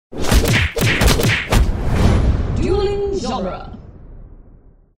genre.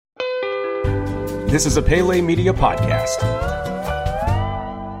 This is a Pele Media podcast.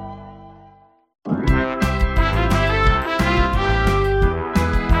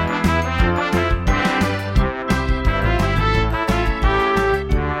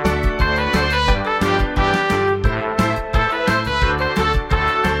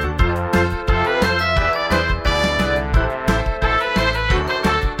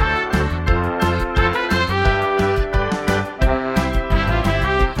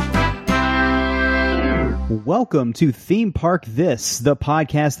 Welcome to Theme Park This, the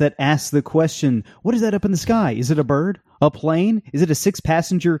podcast that asks the question, what is that up in the sky? Is it a bird? A plane? Is it a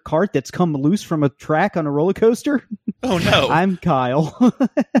 6-passenger cart that's come loose from a track on a roller coaster? Oh, no. I'm Kyle.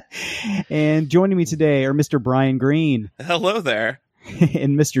 And joining me today are Mr. Brian Green. Hello there.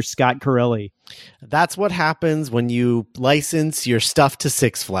 And Mr. Scott Corelli. That's what happens when you license your stuff to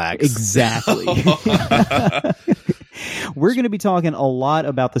Six Flags. Exactly. We're going to be talking a lot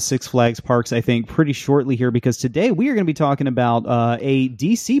about the Six Flags parks, I think, pretty shortly here, because today we are going to be talking about a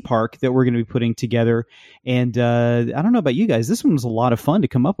DC park that we're going to be putting together. And I don't know about you guys, this one was a lot of fun to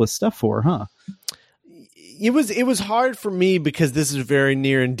come up with stuff for, huh? It was hard for me because this is very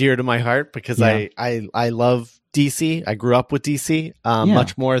near and dear to my heart because Yeah. I love DC. I grew up with DC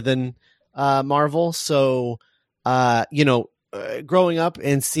much more than Marvel. So, growing up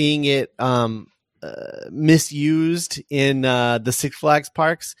and seeing it misused in the Six Flags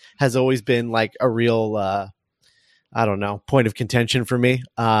parks has always been like a real, point of contention for me.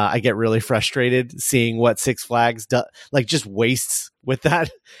 I get really frustrated seeing what Six Flags just wastes with that.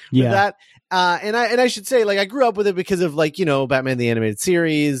 Yeah. With that. And I should say, like, I grew up with it because of Batman the Animated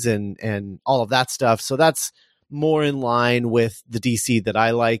Series and all of that stuff. So that's more in line with the DC that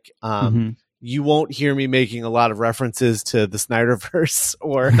I like. You won't hear me making a lot of references to the Snyderverse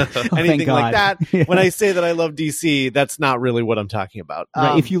or anything like that. Yeah. When I say that I love DC, that's not really what I'm talking about.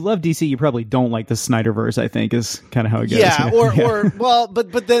 Right. If you love DC, you probably don't like the Snyderverse, I think, is kind of how it goes. Yeah,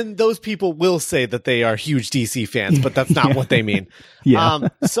 but then those people will say that they are huge DC fans, but that's not what they mean. Yeah.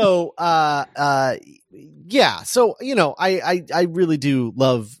 So I really do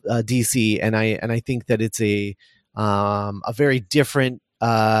love DC, and I think that it's a very different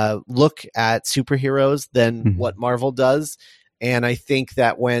look at superheroes than what Marvel does. And I think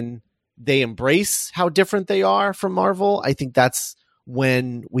that when they embrace how different they are from Marvel, I think that's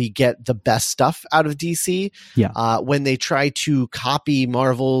when we get the best stuff out of DC. Yeah. When they try to copy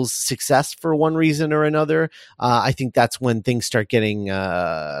Marvel's success for one reason or another, I think that's when things start getting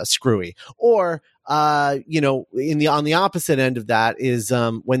screwy. Or on the opposite end of that is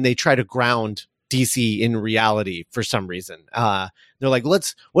when they try to ground DC in reality for some reason. They're like,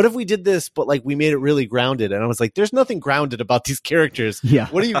 what if we did this, but like we made it really grounded? And I was like, there's nothing grounded about these characters. Yeah.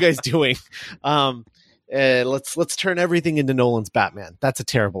 What are you guys doing? Let's turn everything into Nolan's Batman. That's a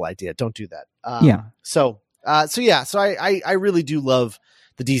terrible idea. Don't do that. So I really do love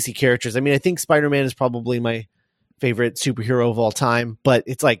the DC characters. I mean, I think Spider-Man is probably my favorite superhero of all time, but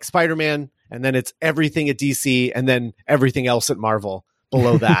it's like Spider-Man and then it's everything at DC and then everything else at Marvel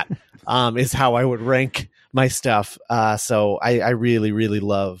below that. Is how I would rank my stuff. So I really, really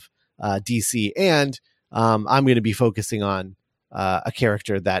love DC. And I'm going to be focusing on a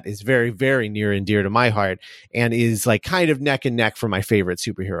character that is very, very near and dear to my heart and is like kind of neck and neck for my favorite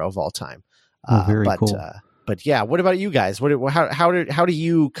superhero of all time. Very cool. But yeah, what about you guys? How do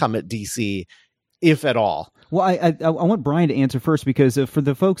you come at DC, if at all? Well, I want Brian to answer first because for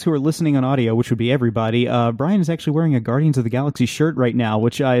the folks who are listening on audio, which would be everybody, Brian is actually wearing a Guardians of the Galaxy shirt right now,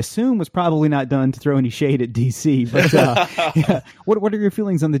 which I assume was probably not done to throw any shade at DC. But yeah. What are your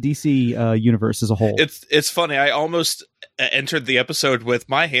feelings on the DC universe as a whole? It's funny. I almost entered the episode with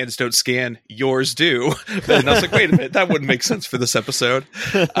my hands don't scan, yours do. And I was like, wait a minute, that wouldn't make sense for this episode.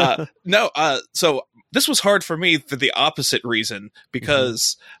 So this was hard for me for the opposite reason,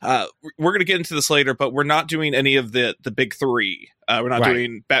 because we're going to get into this later, but we're not doing any of the big three. We're not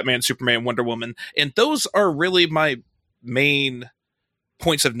doing Batman, Superman, Wonder Woman. And those are really my main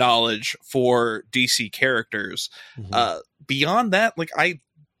points of knowledge for DC characters. Beyond that, like, I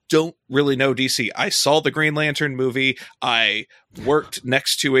don't really know DC. I saw the Green Lantern movie. I worked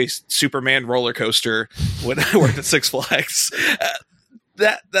next to a Superman roller coaster when I worked at Six Flags.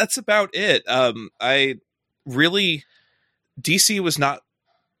 That's about it. I really, DC was not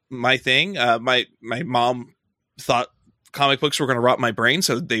my thing. My mom thought comic books were going to rot my brain,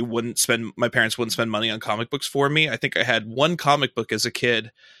 so my parents wouldn't spend money on comic books for me. I think I had one comic book as a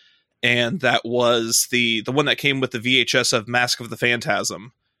kid, and that was the one that came with the VHS of Mask of the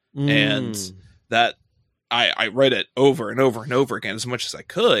Phantasm. And that I read it over and over and over again as much as I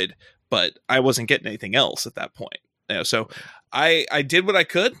could, but I wasn't getting anything else at that point. So I did what I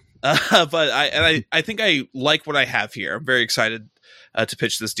could, but I think I like what I have here. I'm very excited to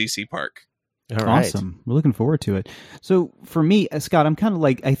pitch this DC park. All right. Awesome. We're looking forward to it. So for me, Scott, I'm kind of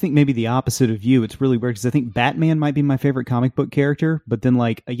like, I think maybe the opposite of you. It's really weird because I think Batman might be my favorite comic book character, but then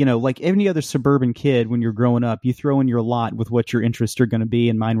like, like any other suburban kid when you're growing up, you throw in your lot with what your interests are going to be.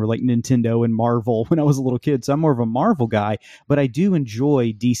 And mine were like Nintendo and Marvel when I was a little kid. So I'm more of a Marvel guy, but I do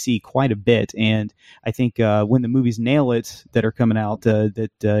enjoy DC quite a bit. And I think when the movies nail it that are coming out, they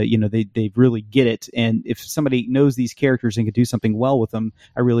really get it. And if somebody knows these characters and can do something well with them,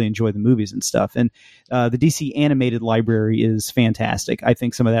 I really enjoy the movies and stuff. And the DC animated library is fantastic. I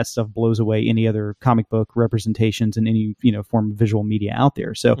think some of that stuff blows away any other comic book representations in any form of visual media out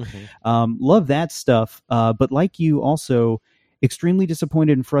there. So love that stuff. But like you, also extremely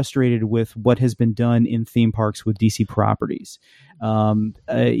disappointed and frustrated with what has been done in theme parks with DC properties.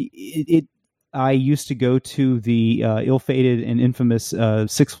 I used to go to the ill-fated and infamous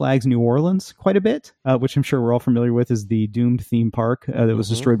Six Flags New Orleans quite a bit, which I'm sure we're all familiar with as the doomed theme park that was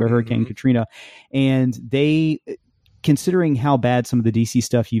destroyed by Hurricane Katrina. And they, considering how bad some of the DC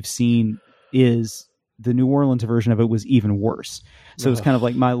stuff you've seen is, the New Orleans version of it was even worse. So it's kind of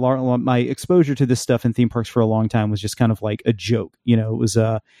like my exposure to this stuff in theme parks for a long time was just kind of like a joke. It was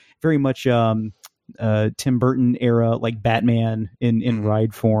very much Tim Burton era, like Batman in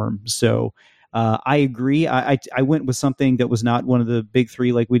ride form. So I agree. I went with something that was not one of the big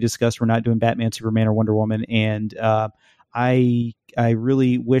three, like we discussed. We're not doing Batman, Superman, or Wonder Woman, and I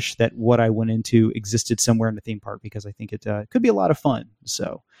really wish that what I went into existed somewhere in the theme park because I think it could be a lot of fun.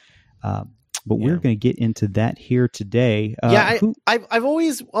 So, but we're going to get into that here today. I've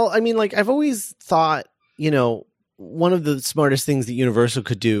always thought, one of the smartest things that Universal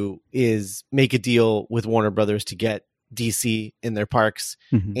could do is make a deal with Warner Brothers to get DC in their parks,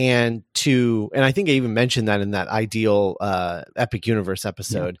 and I think I even mentioned that in that Ideal Epic Universe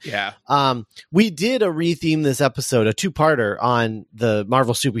episode. We did a retheme this episode, a two-parter on the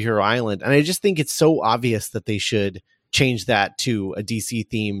Marvel Superhero Island, and I just think it's so obvious that they should change that to a DC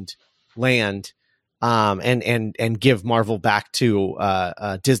themed land, and give Marvel back to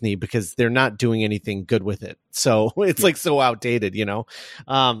Disney because they're not doing anything good with it. So it's like so outdated,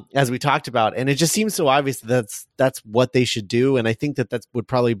 as we talked about, and it just seems so obvious that's what they should do. And I think that would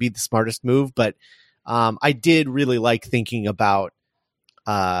probably be the smartest move. But I did really like thinking about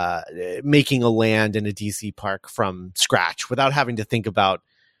making a land in a DC park from scratch without having to think about,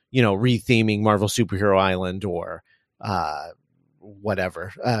 retheming Marvel Superhero Island or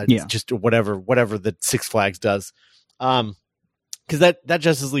whatever, just whatever the Six Flags does, because that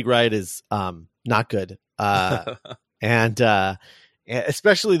Justice League ride is not good, and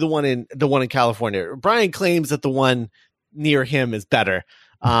especially the one in California. Brian claims that the one near him is better,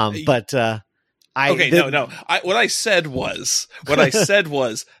 but what I said was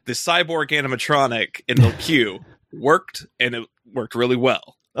the cyborg animatronic in the queue worked, and it worked really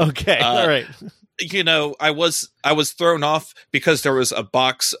well. Okay, all right. I was thrown off because there was a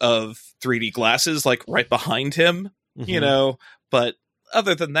box of 3D glasses like right behind him, but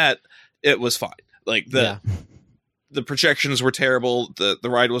other than that, it was fine. Like the projections were terrible. The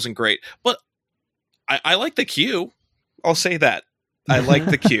ride wasn't great, but I like the queue. I'll say that. I like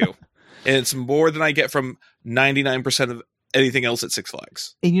the queue. And it's more than I get from 99% of anything else at Six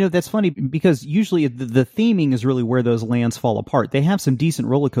Flags. And that's funny because usually the theming is really where those lands fall apart. They have some decent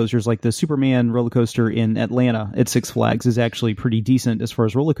roller coasters, like the Superman roller coaster in Atlanta at Six Flags is actually pretty decent as far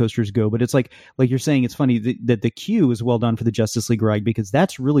as roller coasters go. But it's like you're saying, it's funny that the queue is well done for the Justice League ride, because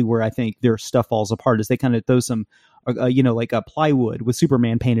that's really where I think their stuff falls apart, is they kind of throw some like a plywood with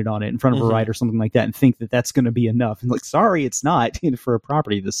Superman painted on it in front of a ride or something like that, and think that that's going to be enough. And sorry, it's not for a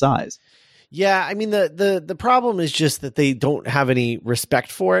property this size. Yeah, I mean the problem is just that they don't have any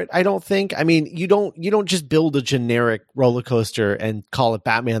respect for it, I don't think. I mean, you don't just build a generic roller coaster and call it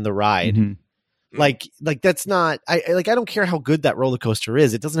Batman the Ride. Like that's not I don't care how good that roller coaster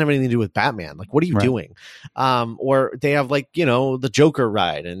is. It doesn't have anything to do with Batman. Like, what are you doing? Or they have the Joker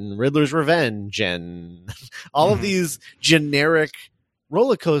ride and Riddler's Revenge and all of these generic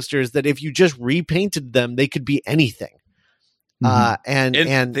roller coasters that if you just repainted them, they could be anything. And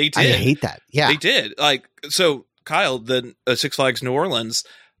they did. I hate that. Yeah, they did. So Kyle, the Six Flags New Orleans,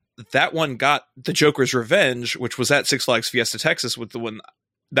 that one got the Joker's Revenge, which was at Six Flags Fiesta Texas, with the one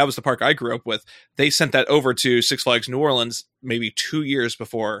that was the park I grew up with. They sent that over to Six Flags New Orleans maybe 2 years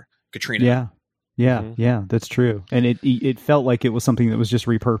before Katrina. Yeah, that's true. And it felt like it was something that was just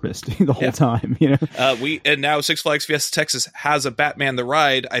repurposed the whole time. And now Six Flags Fiesta Texas has a Batman the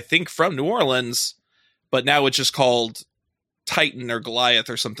Ride, I think from New Orleans, but now it's just called Titan or Goliath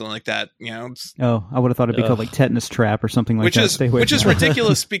or something like that. You know. I would have thought it'd be called like Tetanus Trap or something like that. Which is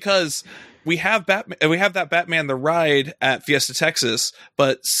ridiculous because we have that Batman the Ride at Fiesta Texas,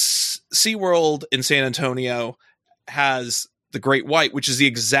 but SeaWorld in San Antonio has the Great White, which is the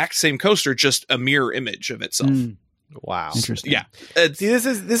exact same coaster, just a mirror image of itself. Wow, interesting. Yeah, see,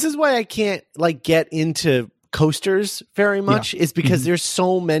 this is why I can't like get into coasters very much. Is because there's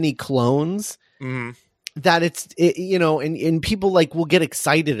so many clones. That it's you know, and people like will get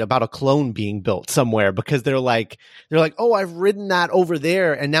excited about a clone being built somewhere because they're like, oh, I've ridden that over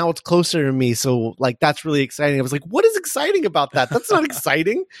there and now it's closer to me, so like that's really exciting. I was like, what is exciting about that? That's not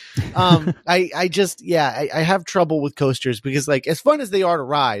exciting. I just I have trouble with coasters because like as fun as they are to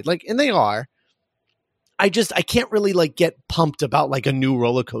ride, like, and they are, I can't really like get pumped about like a new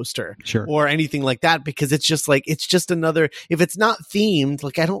roller coaster or anything like that because it's just another, if it's not themed,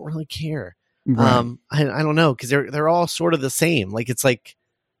 like I don't really care. Right. I don't know because they're all sort of the same. Like it's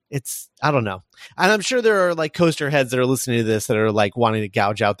I don't know. And I'm sure there are like coaster heads that are listening to this that are like wanting to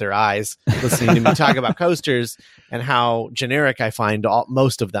gouge out their eyes listening to me talk about coasters and how generic I find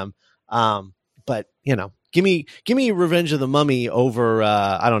most of them. But you know, give me Revenge of the Mummy over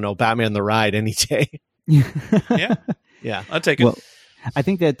I don't know, Batman the Ride any day. yeah, I'll take it. Well, I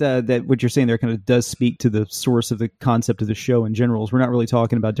think that what you're saying there kind of does speak to the source of the concept of the show in general. Is we're not really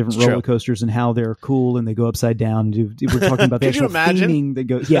talking about different roller coasters and how they're cool and they go upside down. We're talking about the actual theming that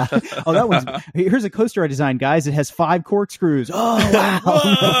goes. Yeah. Oh, that one's. Here's a coaster I designed, guys. It has 5 corkscrews. Oh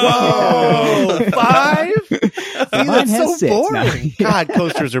Whoa, wow! 5? See, that's so 6. boring. No. God,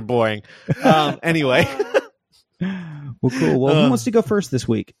 coasters are boring. Anyway. Well, cool. Well, who wants to go first this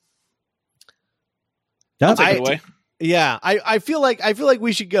week? I'll take it away. Yeah, I feel like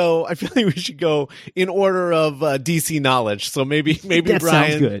we should go. I feel like we should go in order of DC knowledge. So maybe that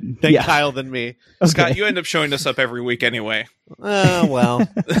Brian, sounds good. then Kyle, then me. Okay. Scott, you end up showing us up every week anyway. Well,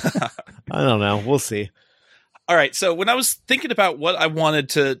 I don't know. We'll see. All right. So when I was thinking about what I wanted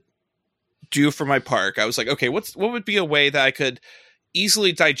to do for my park, I was like, okay, what would be a way that I could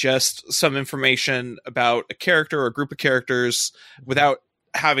easily digest some information about a character or a group of characters without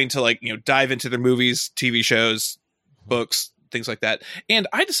having to like dive into their movies, TV shows, books, things like that. And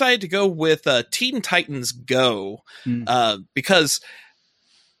I decided to go with Teen Titans Go because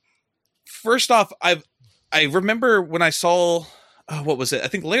first off, I remember when I saw what was it? I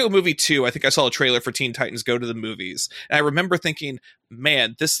think Lego Movie 2. I think I saw a trailer for Teen Titans Go to the movies, and I remember thinking,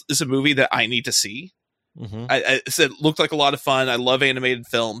 "Man, this is a movie that I need to see." I said it looked like a lot of fun. I love animated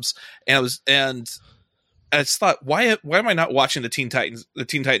films, and I just thought, why am I not watching the Teen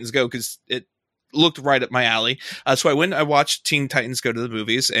Titans Go? Because it looked right up my alley. So I went and I watched Teen Titans Go to the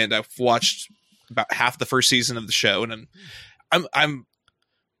movies, and I've watched about half the first season of the show, and I'm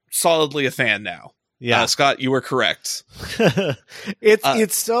solidly a fan now. Yeah, Scott, you were correct.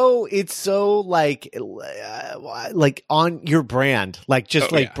 It's so like on your brand, like just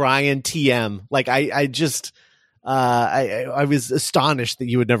Brian TM. Like I just I was astonished that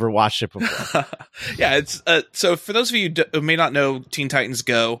you had never watched it before. Yeah, it's so for those of you who may not know Teen Titans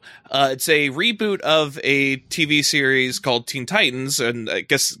Go, it's a reboot of a TV series called Teen Titans, and I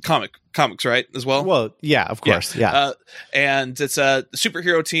guess comics, right, as well? Well, yeah, of course, yeah. And it's a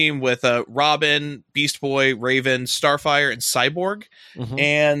superhero team with Robin, Beast Boy, Raven, Starfire, and Cyborg.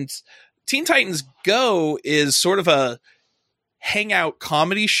 And Teen Titans Go is sort of a hangout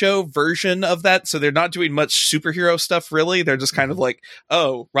comedy show version of that, so they're not doing much superhero stuff really. They're just kind of like,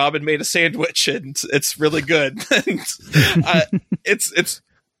 oh, Robin made a sandwich and it's really good. It's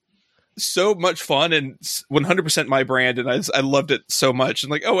so much fun and 100% my brand, and I loved it so much.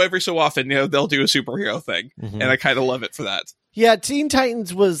 And like, oh, every so often they'll do a superhero thing, and I kind of love it for that. Yeah, Teen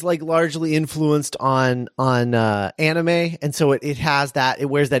Titans was like largely influenced on anime, and so it has that, it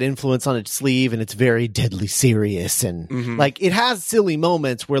wears that influence on its sleeve, and it's very deadly serious, and like it has silly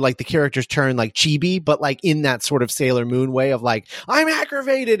moments where like the characters turn like chibi, but like in that sort of Sailor Moon way of like, I'm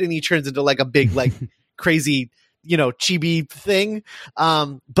aggravated, and he turns into like a big like crazy chibi thing.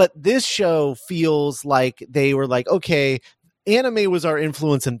 But this show feels like they were like, okay, anime was our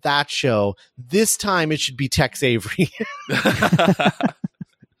influence in that show. This time it should be Tex Avery.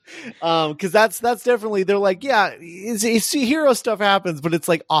 Because that's definitely, they're like, yeah, it's hero stuff happens, but it's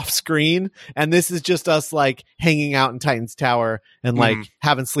like off screen, and this is just us like hanging out in Titan's Tower and like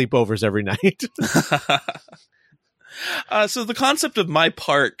having sleepovers every night. So the concept of my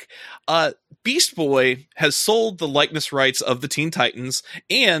park, Beast Boy has sold the likeness rights of the Teen Titans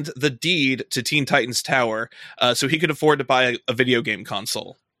and the deed to Teen Titans Tower, so he could afford to buy a video game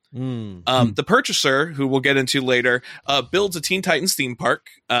console. The purchaser, who we'll get into later, builds a Teen Titans theme park.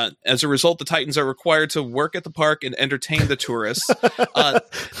 As a result, the Titans are required to work at the park and entertain the tourists.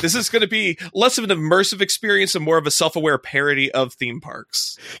 This is going to be less of an immersive experience and more of a self-aware parody of theme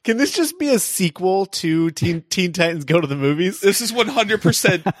parks. Can this just be a sequel to Teen Titans Go to the Movies? This is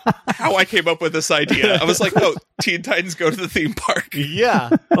 100% how I came up with this idea. I was like, oh, Teen Titans Go to the theme park.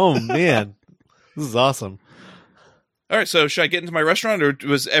 Yeah. Oh, man. This is awesome. All right, so should I get into my restaurant, or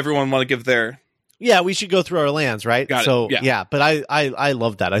does everyone want to give their... Yeah, we should go through our lands, right? Got it. So, Yeah. But I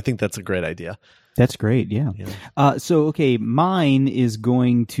love that. I think that's a great idea. That's great, yeah. So, okay, mine is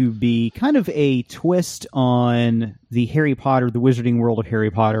going to be kind of a twist on the Harry Potter, the Wizarding World of Harry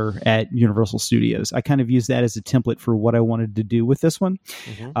Potter at Universal Studios. I kind of used that as a template for what I wanted to do with this one.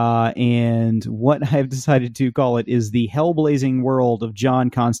 And what I've decided to call it is the Hellblazing World of John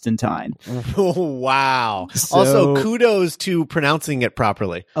Constantine. Oh, wow. So, also, kudos to pronouncing it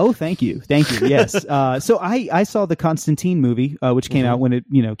properly. Oh, thank you. Yes. So I saw the Constantine movie, which came out when it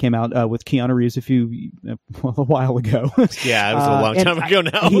came out with Keanu Reeves a while ago. Yeah, it was a long time ago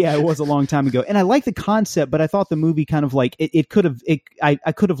now. Yeah, it was a long time ago. And I like the concept, but I thought the movie kind of like I could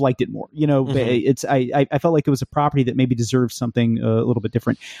have liked it more. I felt like it was a property that maybe deserves something a little bit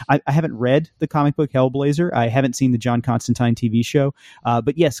different. I haven't read the comic book Hellblazer. I haven't seen the John Constantine TV show.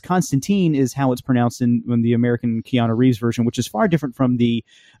 But yes, Constantine is how it's pronounced in the American Keanu Reeves version, which is far different from the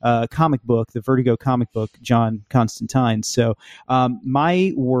comic book, the Vertigo comic book, John Constantine. So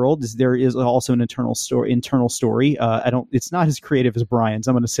my world there is also an internal story. It's not as creative as Brian's.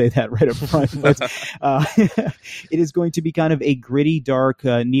 I'm going to say that right up front. But it is going to be kind of a gritty, dark,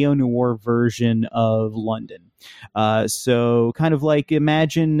 neo-noir version of London. So kind of like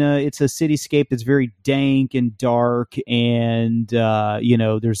imagine it's a cityscape that's very dank and dark, and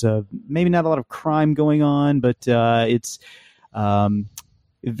there's maybe not a lot of crime going on, but it's a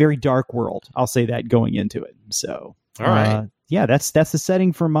very dark world. I'll say that going into it. So all right. Yeah, that's the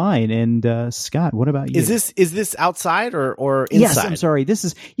setting for mine. And Scott, what about you? Is this outside or inside? Yes, I'm sorry. This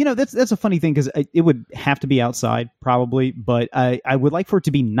is that's a funny thing because it would have to be outside probably, but I would like for it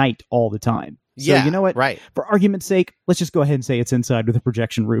to be night all the time. So yeah, you know what? Right. For argument's sake, let's just go ahead and say it's inside with a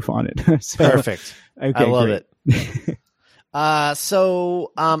projection roof on it. So, perfect. Okay, I love great. it.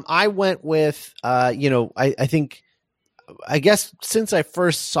 So I went with I think. I guess since I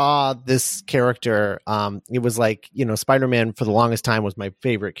first saw this character, it was like, Spider-Man for the longest time was my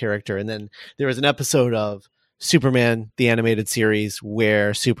favorite character. And then there was an episode of Superman, the animated series,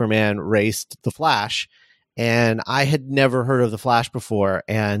 where Superman raced the Flash. And I had never heard of the Flash before.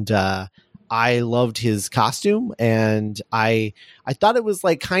 And I loved his costume. And I thought it was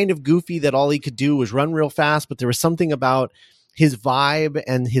like kind of goofy that all he could do was run real fast. But there was something about his vibe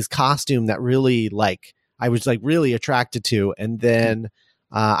and his costume that really I was really attracted to. And then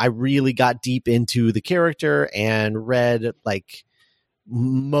I really got deep into the character and read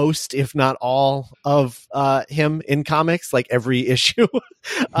most, if not all of him in comics, like every issue.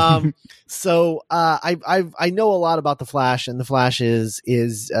 So I know a lot about the Flash, and the Flash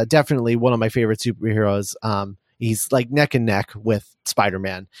is definitely one of my favorite superheroes. He's like neck and neck with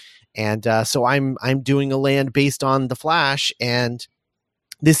Spider-Man. And so I'm doing a land based on the Flash, and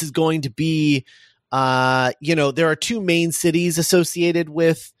this is going to be there are two main cities associated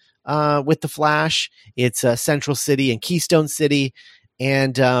with the Flash. It's Central City and Keystone City,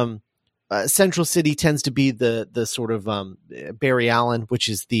 and Central City tends to be the sort of Barry Allen, which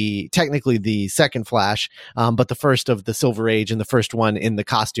is technically the second Flash, but the first of the Silver Age and the first one in the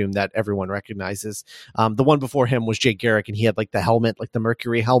costume that everyone recognizes. The one before him was Jake Garrick, and he had like the helmet, like the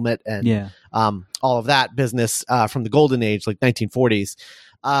Mercury helmet, and all of that business from the Golden Age, like 1940s.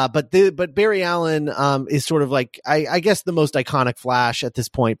 But Barry Allen is sort of like I guess the most iconic Flash at this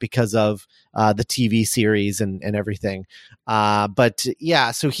point because of the TV series and everything. But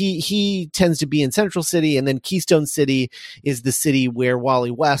yeah, so he tends to be in Central City, and then Keystone City is the city where Wally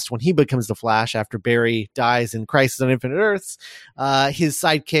West, when he becomes the Flash after Barry dies in Crisis on Infinite Earths, his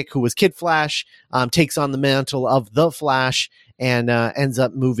sidekick, who was Kid Flash, takes on the mantle of the Flash and ends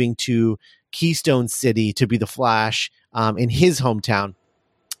up moving to Keystone City to be the Flash in his hometown.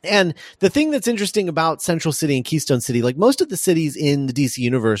 And the thing that's interesting about Central City and Keystone City, like most of the cities in the DC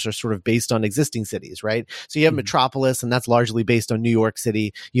universe are sort of based on existing cities, right? So you have Metropolis, and that's largely based on New York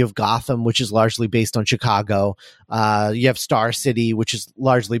City. You have Gotham, which is largely based on Chicago. You have Star City, which is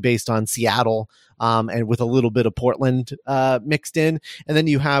largely based on Seattle, and with a little bit of Portland mixed in. And then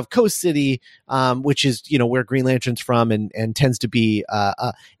you have Coast City, which is, where Green Lantern's from, and tends to be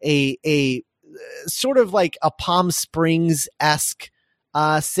a sort of like a Palm Springs-esque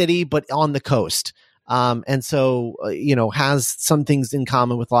city, but on the coast. And so, has some things in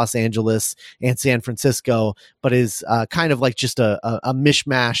common with Los Angeles and San Francisco, but is kind of like just a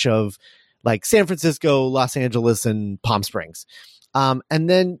mishmash of like San Francisco, Los Angeles, and Palm Springs. And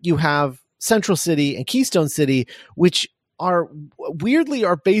then you have Central City and Keystone City, which are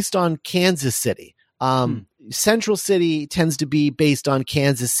based on Kansas City. Central City tends to be based on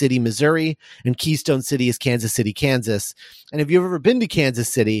Kansas City, Missouri, and Keystone City is Kansas City, Kansas. And if you've ever been to Kansas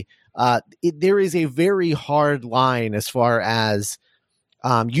City, there is a very hard line as far as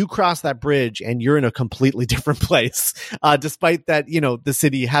you cross that bridge and you're in a completely different place. Despite that, the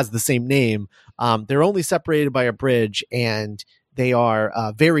city has the same name. They're only separated by a bridge, and they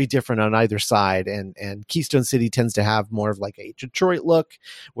are very different on either side. And Keystone City tends to have more of like a Detroit look,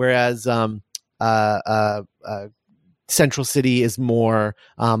 whereas Central City is more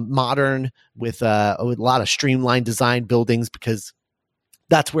modern with a lot of streamlined design buildings, because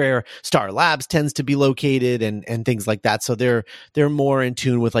that's where Star Labs tends to be located and things like that. So they're more in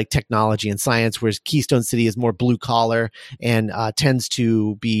tune with like technology and science, whereas Keystone City is more blue collar and tends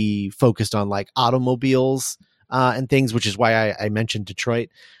to be focused on like automobiles and things, which is why I mentioned Detroit.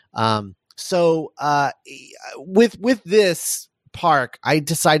 So with this park, I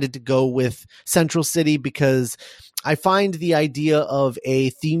decided to go with Central City because I find the idea of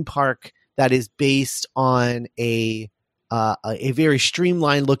a theme park that is based on a very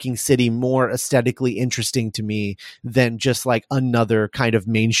streamlined looking city more aesthetically interesting to me than just like another kind of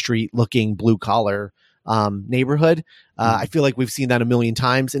Main Street looking blue collar neighborhood. I feel like we've seen that a million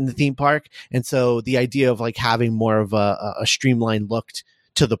times in the theme park. And so the idea of like having more of a streamlined look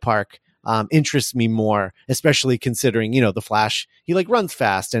to the park interests me more, especially considering, the Flash, he like runs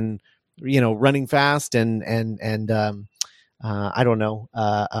fast and, running fast and I don't know,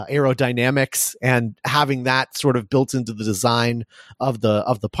 aerodynamics, and having that sort of built into the design of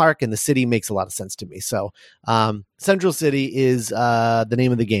the park and the city makes a lot of sense to me. So Central City is the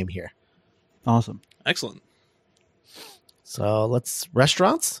name of the game here. Awesome. Excellent. So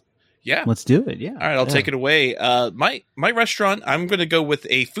restaurants? Yeah. Let's do it. Yeah. All right, I'll take it away. My restaurant, I'm going to go with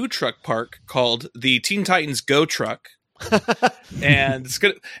a food truck park called the Teen Titans Go Truck. And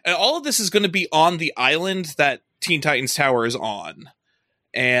all of this is going to be on the island that Teen Titans Tower is on.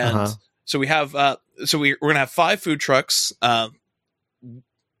 And so we have we're going to have 5 food trucks,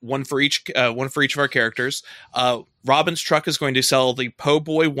 one for each of our characters. Robin's truck is going to sell the Po'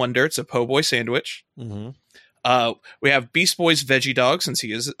 Boy Wonder. It's a Po' Boy sandwich. Mm-hmm. We have Beast Boy's Veggie Dog, since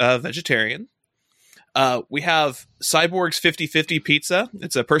he is a vegetarian. We have Cyborg's 50-50 pizza.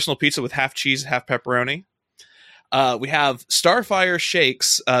 It's a personal pizza with half cheese, half pepperoni. We have Starfire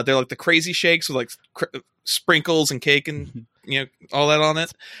shakes. They're like the crazy shakes with like sprinkles and cake and all that on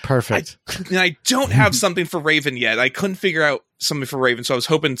it. Perfect. I don't have something for Raven yet. I couldn't figure out something for Raven, so I was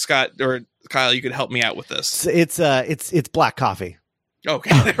hoping Scott or Kyle, you could help me out with this. It's black coffee.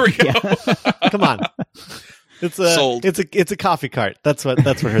 Okay, there we go. Come on. Sold. It's a coffee cart. That's what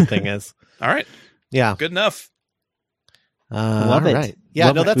her thing is. All right. Yeah. Good enough. Love it. Right. Yeah,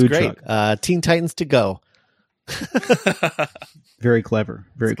 Love no, that's great. Truck. Teen Titans to go. Very clever.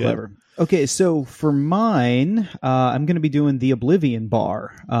 Very clever. Okay, so for mine, I'm going to be doing the Oblivion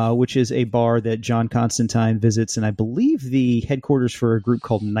Bar, which is a bar that John Constantine visits, and I believe the headquarters for a group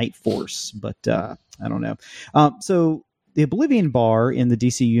called Night Force, but I don't know. So the Oblivion Bar in the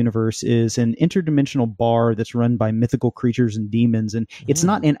DC universe is an interdimensional bar that's run by mythical creatures and demons, and it's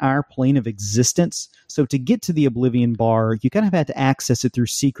not in our plane of existence. So to get to the Oblivion Bar, you kind of have to access it through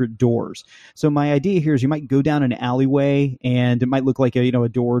secret doors. So my idea here is you might go down an alleyway, and it might look like a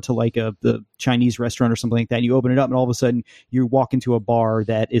door to like the Chinese restaurant or something like that. And you open it up, and all of a sudden you walk into a bar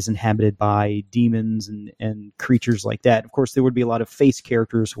that is inhabited by demons and creatures like that. Of course, there would be a lot of face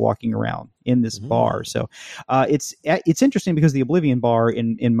characters walking around in this bar. So it's interesting because the Oblivion Bar,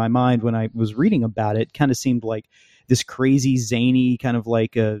 in my mind, when I was reading about it, kind of seemed like this crazy, zany, kind of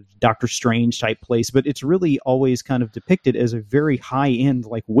like a Doctor Strange type place, but it's really always kind of depicted as a very high-end,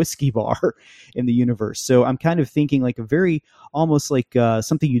 like whiskey bar in the universe. So I'm kind of thinking like a very, almost like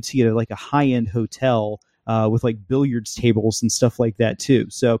something you'd see at like a high-end hotel with like billiards tables and stuff like that too.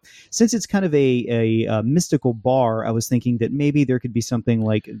 So since it's kind of a mystical bar, I was thinking that maybe there could be something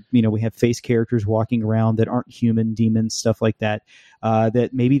like, we have face characters walking around that aren't human, demons, stuff like that, that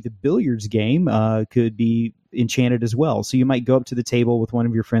maybe the billiards game could be enchanted as well. So you might go up to the table with one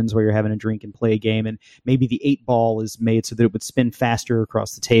of your friends while you're having a drink and play a game, and maybe the 8-ball is made so that it would spin faster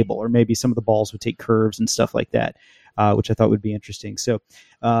across the table, or maybe some of the balls would take curves and stuff like that. which I thought would be interesting. So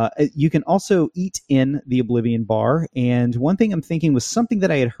you can also eat in the Oblivion Bar. And one thing I'm thinking was something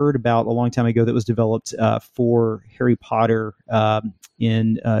that I had heard about a long time ago that was developed for Harry Potter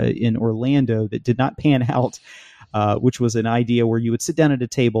in Orlando that did not pan out. Which was an idea where you would sit down at a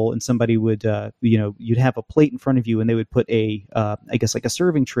table and somebody would, you'd have a plate in front of you and they would put I guess like a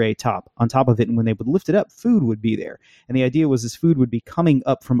serving tray on top of it. And when they would lift it up, food would be there. And the idea was this food would be coming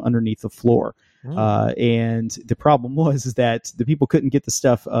up from underneath the floor. And the problem is that the people couldn't get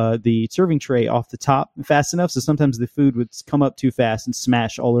the serving tray off the top fast enough. So sometimes the food would come up too fast and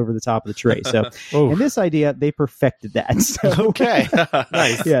smash all over the top of the tray. So in this idea, they perfected that. So, okay.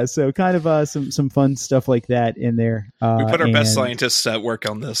 Nice. Yeah. So kind of some fun stuff like that in there. We put our best scientists at work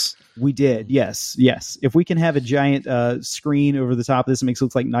on this. We did. Yes. If we can have a giant screen over the top of this, it makes it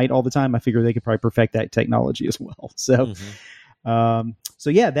look like night all the time. I figure they could probably perfect that technology as well. So, so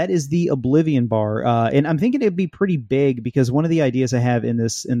yeah, that is the Oblivion Bar, and I'm thinking it'd be pretty big because one of the ideas I have in the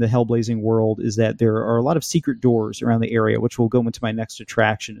Hellblazing world is that there are a lot of secret doors around the area, which will go into my next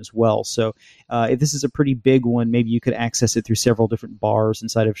attraction as well. So if this is a pretty big one, maybe you could access it through several different doors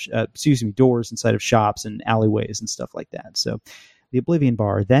inside of shops and alleyways and stuff like that. So the Oblivion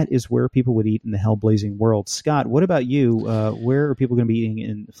Bar, that is where people would eat in the Hellblazing world. Scott, what about you? Where are people going to be eating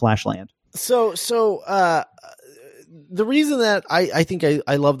in Flashland? So the reason that I think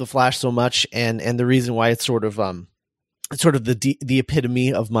I love the Flash so much, and the reason why it's sort of the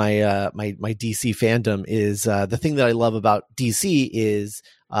epitome of my my DC fandom is the thing that I love about DC is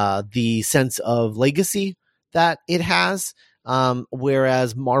the sense of legacy that it has.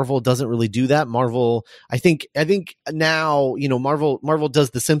 Whereas Marvel doesn't really do that. Marvel, I think now, Marvel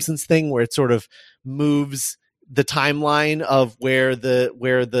does the Simpsons thing where it sort of moves the timeline of where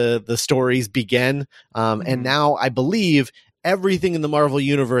the stories begin. And now I believe everything in the Marvel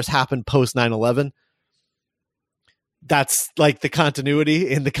universe happened post 9/11. That's like the continuity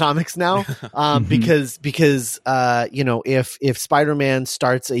in the comics now. Because if Spider-Man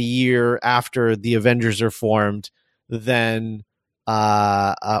starts a year after the Avengers are formed, then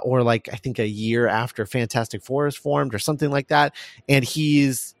or like I think a year after Fantastic Four is formed or something like that, and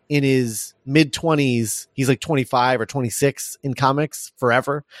he's in his mid-20s, he's like 25 or 26 in comics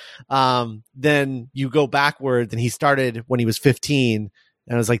forever, then you go backwards and he started when he was 15,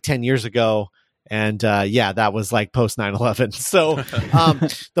 and it was like 10 years ago, and that was like post 9/11. So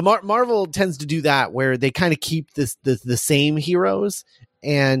the Marvel tends to do that where they kind of keep the same heroes,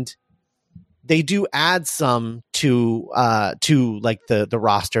 and they do add some to like the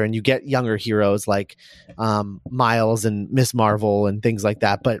roster, and you get younger heroes like Miles and Miss Marvel and things like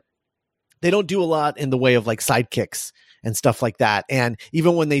that, but they don't do a lot in the way of like sidekicks and stuff like that. And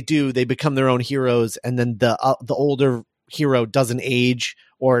even when they do, they become their own heroes, and then the older hero doesn't age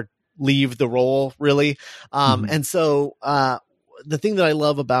or leave the role really. And so the thing that I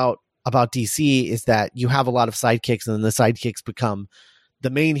love about DC is that you have a lot of sidekicks, and then the sidekicks become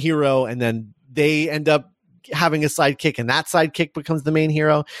the main hero, and then they end up having a sidekick, and that sidekick becomes the main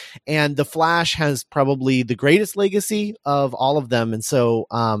hero. And the Flash has probably the greatest legacy of all of them. And so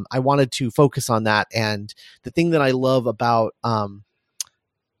I wanted to focus on that. And the thing that I love about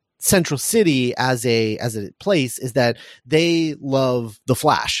Central City as a place is that they love the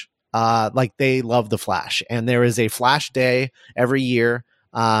Flash. They love the Flash. And there is a Flash Day every year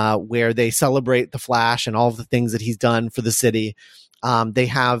where they celebrate the Flash and all of the things that he's done for the city.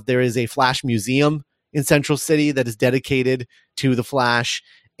 There is a Flash museum in Central City that is dedicated to the Flash.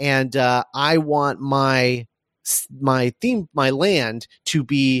 And I want my land to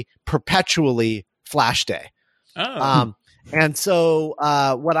be perpetually Flash Day. And so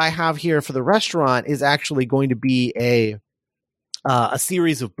what I have here for the restaurant is actually going to be a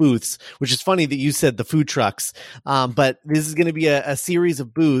series of booths, which is funny that you said the food trucks. But this is going to be a series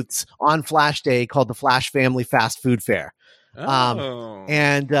of booths on Flash Day called the Flash Family Fast Food Fair.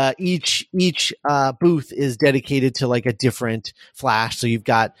 And each booth is dedicated to like a different Flash. So you've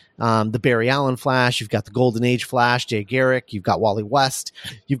got the Barry Allen Flash, you've got the Golden Age Flash, Jay Garrick, you've got Wally West,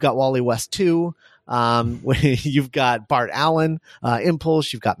 you've got Wally West 2, you've got Bart Allen,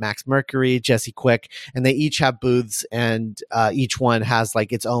 Impulse, you've got Max Mercury, Jesse Quick, and they each have booths, and each one has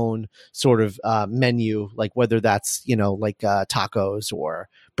like its own sort of menu, like whether that's tacos or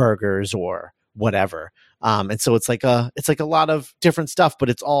burgers or whatever. And so it's like a lot of different stuff,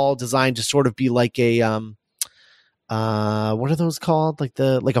 but it's all designed to sort of be like a what are those called? Like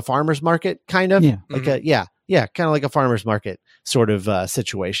a farmer's market kind of, kind of like a farmer's market sort of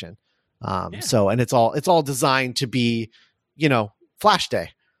situation. So, and it's all designed to be, Flash Day.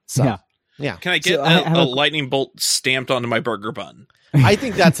 So Yeah. Can I get a lightning bolt stamped onto my burger bun? I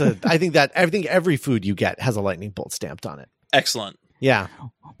think every food you get has a lightning bolt stamped on it. Excellent. Yeah.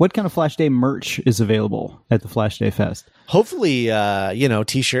 What kind of Flash Day merch is available at the Flash Day Fest? Hopefully,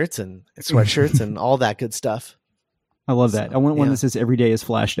 t-shirts and sweatshirts and all that good stuff. I love that. I want one that says every day is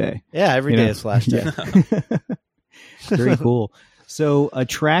Flash Day. Yeah, every day is Flash Day. Yeah. Very cool. So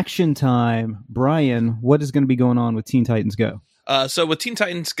attraction time. Brian, what is going to be going on with Teen Titans Go? So with Teen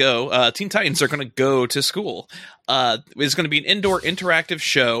Titans Go, Teen Titans are going to go to school. It's going to be an indoor interactive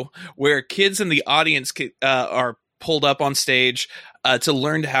show where kids in the audience are pulled up on stage to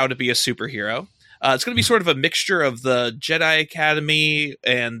learn how to be a superhero. It's going to be sort of a mixture of the Jedi Academy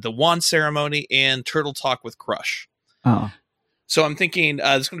and the wand ceremony and Turtle Talk with Crush. Oh. So I'm thinking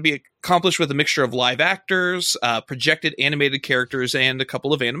it's going to be accomplished with a mixture of live actors, projected animated characters, and a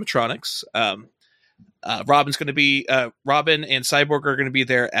couple of animatronics. Robin and Cyborg are going to be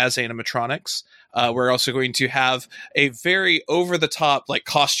there as animatronics. We're also going to have a very over the top, like,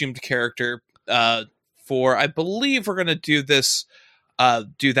 costumed character for, I believe we're going to do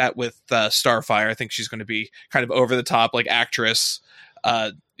that with Starfire. I think she's going to be kind of over the top, like, actress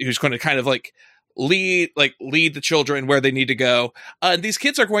who's going to kind of like lead the children where they need to go. These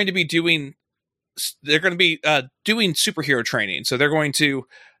kids are going to be doing superhero training. So they're going to,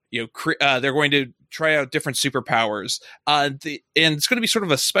 they're going to try out different superpowers. And it's going to be sort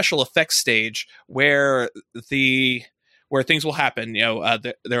of a special effects stage where things will happen.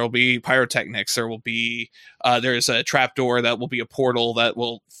 There will be pyrotechnics. There will be there's a trapdoor that will be a portal that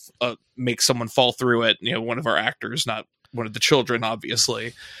will make someone fall through it. One of our actors, not one of the children,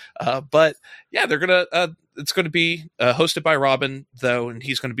 obviously. But yeah, it's going to be hosted by Robin, though, and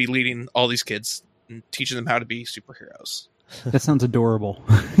he's going to be leading all these kids and teaching them how to be superheroes. That sounds adorable.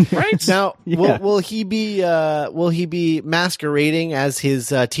 Right? Now, will he be masquerading as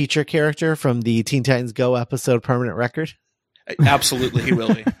his teacher character from the Teen Titans Go episode Permanent Record? Absolutely, he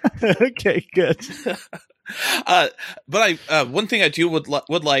will be. Okay, good. But one thing I do would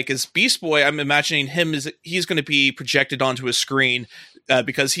like is Beast Boy. I'm imagining he's going to be projected onto a screen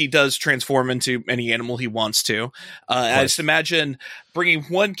because he does transform into any animal he wants to. I just imagine bringing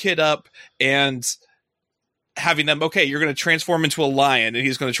one kid up and having them, okay, you're going to transform into a lion, and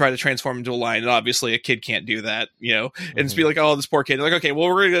he's going to try to transform into a lion, and obviously a kid can't do that, and it's be like, oh, this poor kid. Like, okay, well,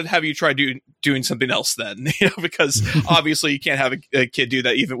 we're going to have you try doing something else then, because obviously you can't have a kid do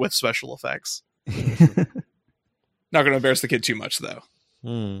that even with special effects. Not going to embarrass the kid too much, though.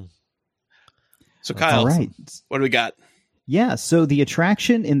 So, Kyle, what do we got? Yeah, so the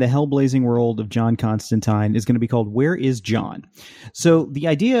attraction in the hellblazing world of John Constantine is going to be called Where is John? So the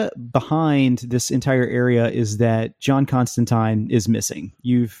idea behind this entire area is that John Constantine is missing.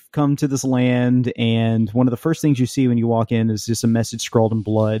 You've come to this land, and one of the first things you see when you walk in is just a message scrawled in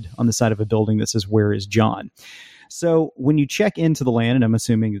blood on the side of a building that says, Where is John? So when you check into the land, and I'm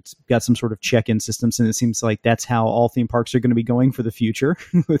assuming it's got some sort of check-in systems, and it seems like that's how all theme parks are going to be going for the future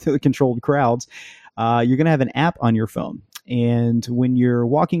with the controlled crowds, you're going to have an app on your phone. And when you're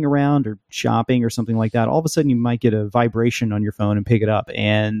walking around or shopping or something like that, all of a sudden you might get a vibration on your phone and pick it up,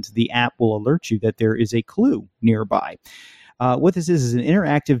 and the app will alert you that there is a clue nearby. What this is an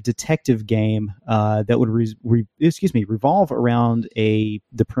interactive detective game that would revolve around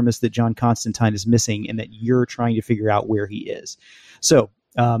the premise that John Constantine is missing and that you're trying to figure out where he is. So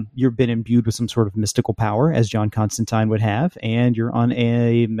you've been imbued with some sort of mystical power, as John Constantine would have, and you're on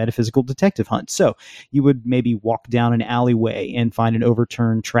a metaphysical detective hunt. So you would maybe walk down an alleyway and find an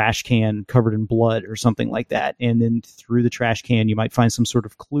overturned trash can covered in blood or something like that. And then through the trash can, you might find some sort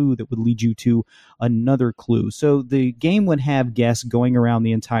of clue that would lead you to another clue. So the game would have guests going around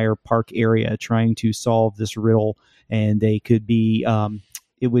the entire park area trying to solve this riddle, and they could be,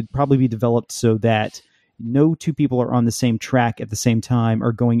 it would probably be developed so that no two people are on the same track at the same time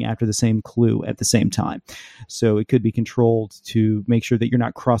or going after the same clue at the same time. So it could be controlled to make sure that you're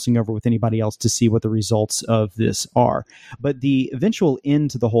not crossing over with anybody else to see what the results of this are. But the eventual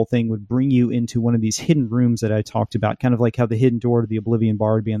end to the whole thing would bring you into one of these hidden rooms that I talked about, kind of like how the hidden door to the Oblivion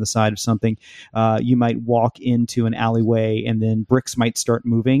Bar would be on the side of something. You might walk into an alleyway, and then bricks might start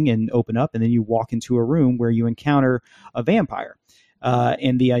moving and open up, and then you walk into a room where you encounter a vampire.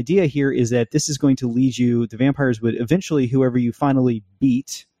 And the idea here is that this is going to lead you, the vampires would eventually, whoever you finally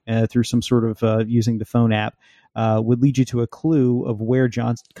beat through some sort of using the phone app, would lead you to a clue of where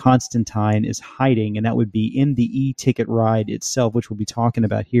John Constantine is hiding, and that would be in the e-ticket ride itself, which we'll be talking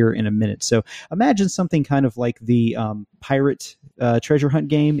about here in a minute. So imagine something kind of like the pirate treasure hunt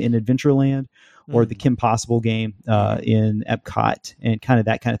game in Adventureland, or the Kim Possible game in Epcot, and kind of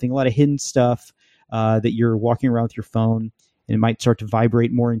that kind of thing. A lot of hidden stuff that you're walking around with your phone, and it might start to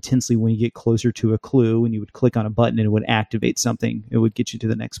vibrate more intensely when you get closer to a clue, and you would click on a button and it would activate something. It would get you to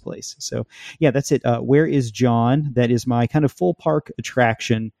the next place. So yeah, that's it. Where is John? That is my kind of full park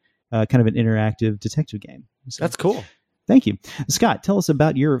attraction, kind of an interactive detective game. So, that's cool. Thank you. Scott, tell us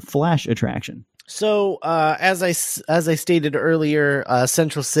about your Flash attraction. So, as I stated earlier,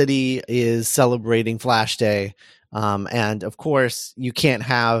 Central City is celebrating Flash Day. And of course, you can't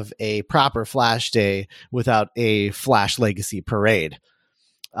have a proper Flash Day without a Flash Legacy Parade.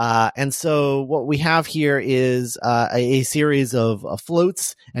 And so what we have here is a series of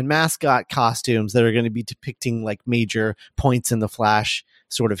floats and mascot costumes that are going to be depicting like major points in the Flash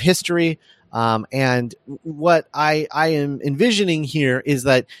sort of history. And what I am envisioning here is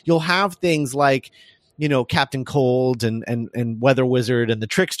that you'll have things like, Captain Cold and Weather Wizard and the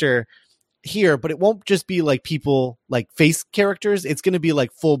Trickster here, but it won't just be like people like face characters. It's going to be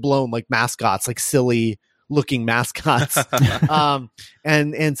like full blown like mascots, like silly looking mascots.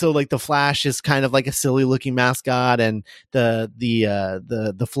 And so like the Flash is kind of like a silly looking mascot, and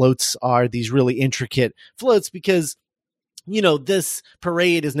the floats are these really intricate floats because this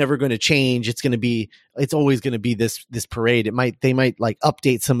parade is never going to change. It's always going to be this parade. They might like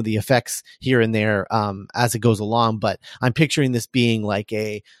update some of the effects here and there as it goes along, but I'm picturing this being like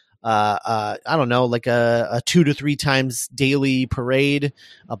I don't know, like a 2 to 3 times daily parade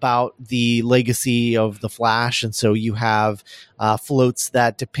about the legacy of the Flash. And so you have floats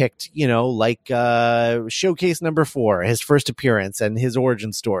that depict, like Showcase number 4, his first appearance and his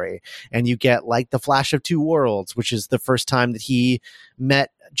origin story. And you get like the Flash of Two Worlds, which is the first time that he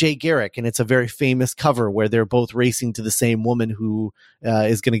met Jay Garrick, and it's a very famous cover where they're both racing to the same woman who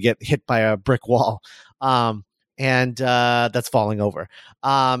is going to get hit by a brick wall. And that's falling over.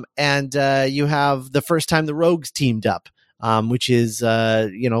 And you have the first time the Rogues teamed up, which is,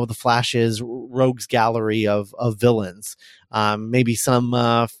 the Flash's Rogues gallery of villains. Maybe some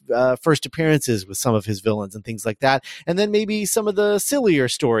first appearances with some of his villains and things like that. And then maybe some of the sillier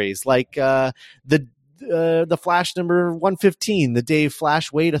stories like the Flash number 115, the day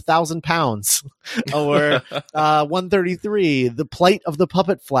Flash weighed 1,000 pounds, or 133, the plight of the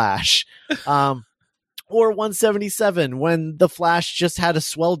puppet Flash. Or 177, when the Flash just had a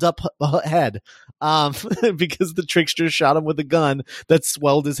swelled up head, because the Trickster shot him with a gun that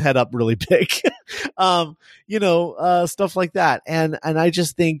swelled his head up really big. Stuff like that. And I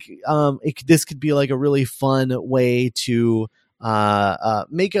just think this could be like a really fun way to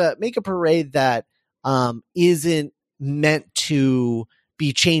make a parade that isn't meant to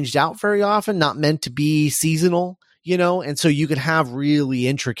be changed out very often, not meant to be seasonal, and so you could have really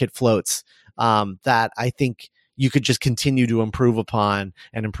intricate floats that I think you could just continue to improve upon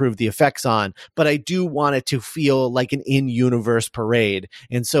and improve the effects on. But I do want it to feel like an in-universe parade.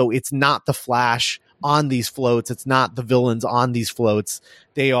 And so it's not the Flash on these floats. It's not the villains on these floats.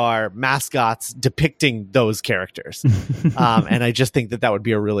 They are mascots depicting those characters. And I just think that would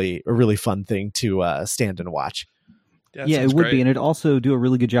be a really fun thing to stand and watch. Yeah, it would be. And it'd also do a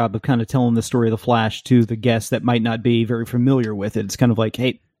really good job of kind of telling the story of the Flash to the guests that might not be very familiar with it. It's kind of like,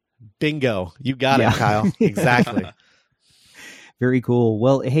 hey, bingo. You got it, Kyle. Exactly. Very cool.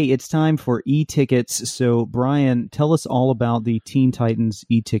 Well, hey, it's time for e-tickets. So, Brian, tell us all about the Teen Titans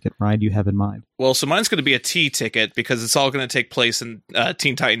e-ticket ride you have in mind. Well, so mine's going to be a T-ticket because it's all going to take place in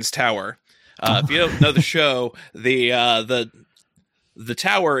Teen Titans Tower. If you don't know the show, the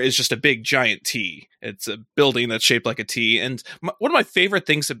tower is just a big giant T. It's a building that's shaped like a T. And one of my favorite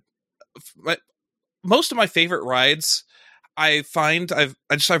things, most of my favorite rides, I find I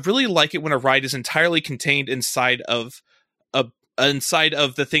really like it when a ride is entirely contained inside of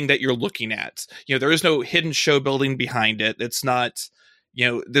the thing that you're looking at. There is no hidden show building behind it. It's not,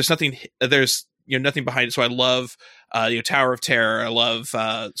 there's nothing behind it. So I love Tower of Terror. I love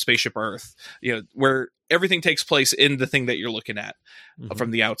Spaceship Earth. Where everything takes place in the thing that you're looking at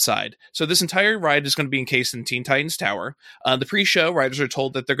from the outside. So this entire ride is going to be encased in Teen Titans Tower. The pre-show, riders are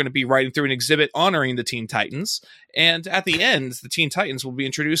told that they're going to be riding through an exhibit honoring the Teen Titans. And at the end, the Teen Titans will be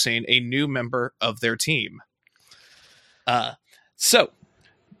introducing a new member of their team. So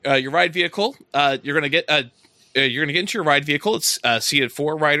your ride vehicle, you're going to get into your ride vehicle. It's seated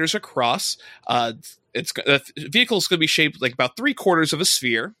 4 riders across. The vehicle is going to be shaped like about 3/4 of a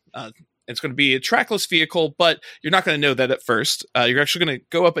sphere. It's going to be a trackless vehicle, but you're not going to know that at first. You're actually going to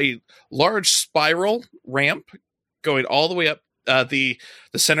go up a large spiral ramp going all the way up the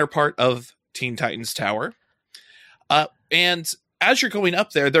center part of Teen Titans Tower. And as you're going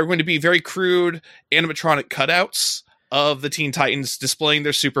up there are going to be very crude animatronic cutouts of the Teen Titans displaying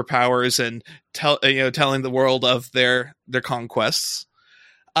their superpowers and telling the world of their conquests.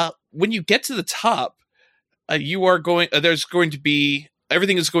 When you get to the top, there's going to be,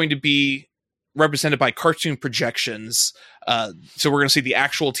 everything is going to be represented by cartoon projections. So we're going to see the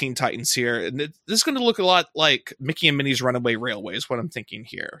actual Teen Titans here. And this is going to look a lot like Mickey and Minnie's Runaway Railway is what I'm thinking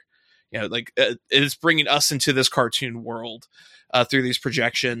here. Like it is bringing us into this cartoon world through these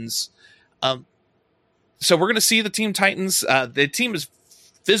projections. So we're going to see the Teen Titans. The team is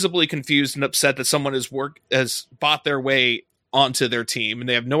visibly confused and upset that someone has bought their way onto their team, and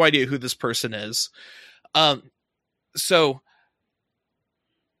they have no idea who this person is. But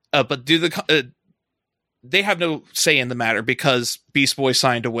they have no say in the matter because Beast Boy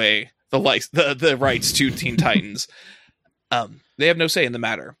signed away the rights to Teen Titans. They have no say in the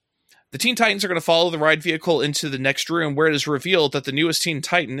matter. The Teen Titans are going to follow the ride vehicle into the next room, where it is revealed that the newest Teen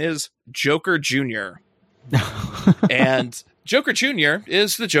Titan is Joker Jr. And Joker Jr.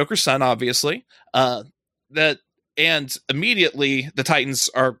 is the Joker's son, obviously. And immediately the Titans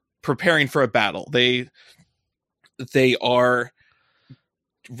are preparing for a battle. They are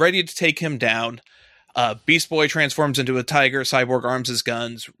ready to take him down. Beast Boy transforms into a tiger. Cyborg arms his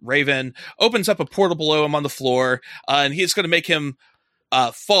guns. Raven opens up a portal below him on the floor, and he's going to make him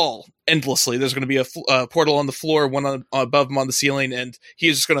fall endlessly. There's going to be a portal on the floor, one above him on the ceiling, and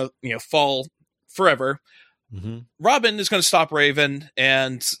he's just going to fall forever. Mm-hmm. Robin is going to stop Raven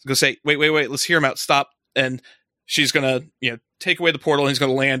and go say, wait, let's hear him out. Stop. And she's going to take away the portal, and he's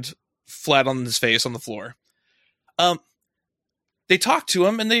going to land flat on his face on the floor. They talk to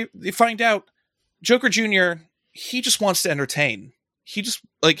him, and they find out Joker Jr., he just wants to entertain. He just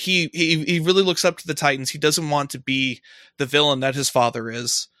he really looks up to the Titans. He doesn't want to be the villain that his father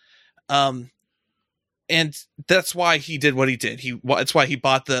is. And that's why he did what he did. That's why he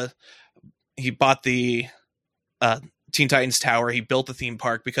bought the Teen Titans Tower. He built the theme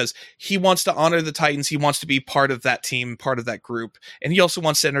park because he wants to honor the Titans. He wants to be part of that team, part of that group. And he also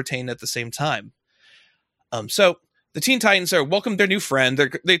wants to entertain at the same time. So the Teen Titans are welcome their new friend.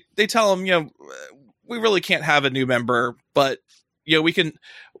 They tell him, we really can't have a new member, but we can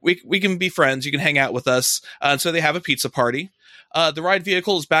be friends. You can hang out with us. So they have a pizza party. The ride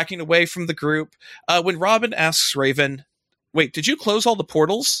vehicle is backing away from the group. When Robin asks Raven, wait, did you close all the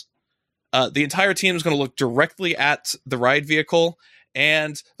portals? The entire team is going to look directly at the ride vehicle,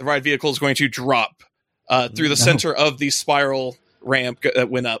 and the ride vehicle is going to drop through the center of the spiral ramp that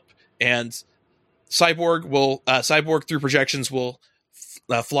went up, and Cyborg through projections will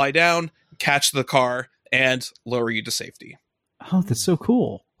fly down, catch the car, and lower you to safety. Oh, that's so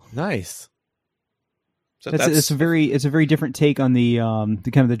cool! Nice. So it's a very different take on the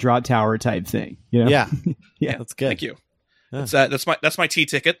kind of the drop tower type thing. Yeah, yeah, that's good. Thank you. Yeah. That's my T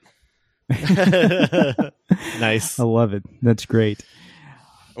ticket. Nice. I love it. That's great.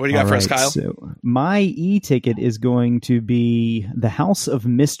 What do you got for us, Kyle? So my e-ticket is going to be The House of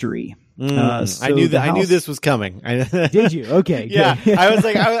Mystery. I knew this was coming. Did you? Okay. Yeah. I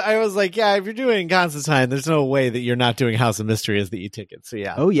was like, yeah, if you're doing Constantine, there's no way that you're not doing House of Mystery as the e-ticket. So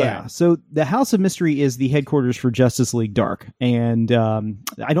yeah. Oh yeah. So the House of Mystery is the headquarters for Justice League Dark. And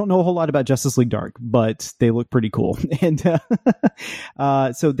I don't know a whole lot about Justice League Dark, but they look pretty cool. And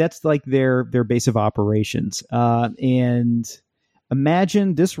so that's like their base of operations. And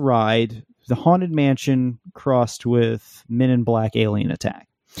imagine this ride, the Haunted Mansion crossed with Men in Black Alien Attack.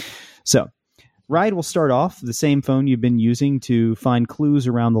 So, ride will start off the same phone you've been using to find clues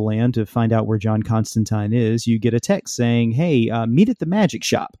around the land to find out where John Constantine is. You get a text saying, hey, meet at the magic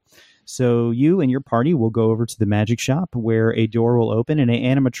shop. So you and your party will go over to the magic shop where a door will open and an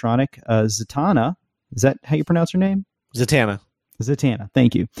animatronic, Zatanna, is that how you pronounce her name? Zatanna,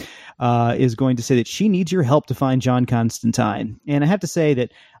 thank you, is going to say that she needs your help to find John Constantine. And I have to say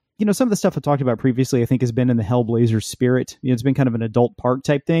that some of the stuff I talked about previously, I think, has been in the Hellblazer spirit. It's been kind of an adult park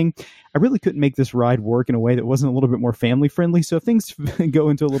type thing. I really couldn't make this ride work in a way that wasn't a little bit more family friendly. So if things go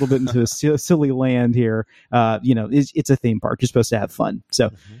into a little bit into a silly land here, it's a theme park. You're supposed to have fun. So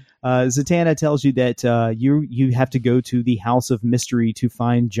Zatanna tells you that you have to go to the House of Mystery to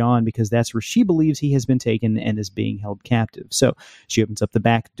find John because that's where she believes he has been taken and is being held captive. So she opens up the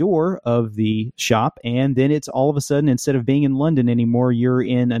back door of the shop, and then it's all of a sudden, instead of being in London anymore, you're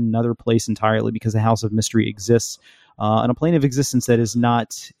in another place entirely because the House of Mystery exists on a plane of existence that is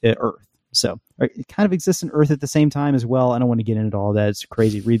not Earth. So it kind of exists in Earth at the same time as well. I don't want to get into all that. It's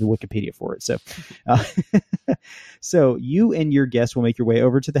crazy. Read the Wikipedia for it. So you and your guests will make your way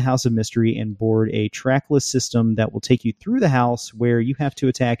over to the House of Mystery and board a trackless system that will take you through the house where you have to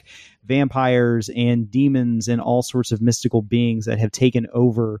attack vampires and demons and all sorts of mystical beings that have taken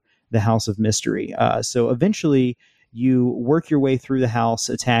over the House of Mystery. So eventually you work your way through the house,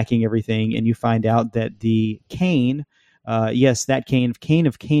 attacking everything, and you find out that the cane yes, that Cain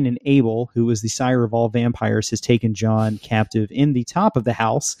of Cain and Abel, who is the sire of all vampires, has taken John captive in the top of the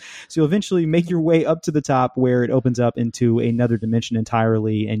house. So you'll eventually make your way up to the top, where it opens up into another dimension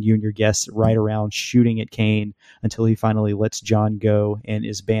entirely, and you and your guests ride around shooting at Cain until he finally lets John go and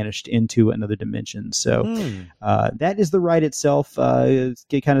is banished into another dimension. So that is the ride itself.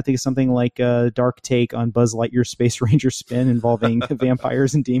 You kind of think of something like a dark take on Buzz Lightyear's Space Ranger spin involving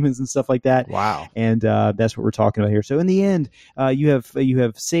vampires and demons and stuff like that. Wow. And that's what we're talking about here. So in the end, you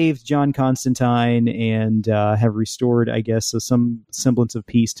have saved John Constantine and have restored, I guess, some semblance of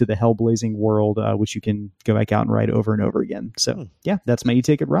peace to the hellblazing world, which you can go back out and ride over and over again. So yeah, that's my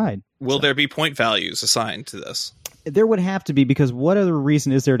e-ticket ride. Will there be point values assigned to this? There would have to be, because what other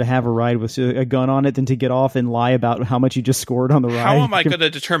reason is there to have a ride with a gun on it than to get off and lie about how much you just scored on the ride? How am I going to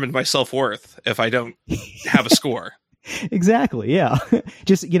determine my self-worth if I don't have a score? Exactly. Yeah.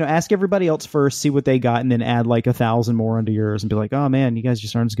 Just, ask everybody else first, see what they got, and then add like 1,000 more onto yours and be like, oh man, you guys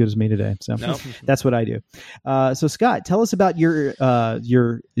just aren't as good as me today. So that's what I do. So Scott, tell us about your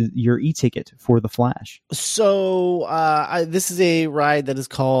e-ticket for The Flash. So this is a ride that is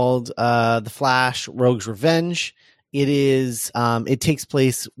called The Flash Rogue's Revenge. It is. It takes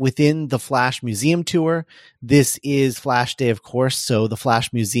place within the Flash Museum tour. This is Flash Day, of course. So the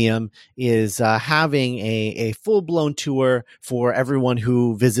Flash Museum is having a full blown tour for everyone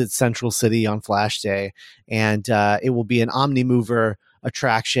who visits Central City on Flash Day, and it will be an Omnimover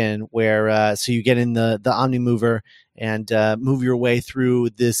attraction where so you get in the Omnimover and move your way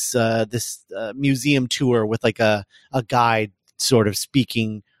through this museum tour with like a guide sort of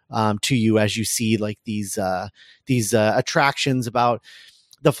speaking to you as you see like these attractions about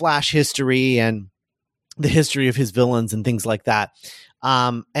the Flash history and the history of his villains and things like that.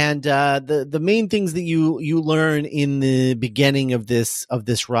 The main things that you learn in the beginning of this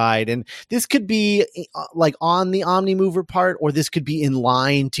ride, and this could be like on the Omnimover part, or this could be in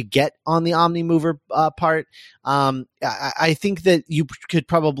line to get on the Omnimover part. I think that you could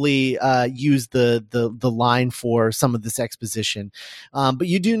probably use the line for some of this exposition, but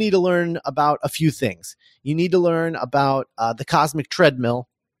you do need to learn about a few things. You need to learn about the Cosmic Treadmill,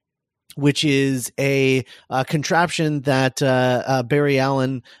 which is a contraption that Barry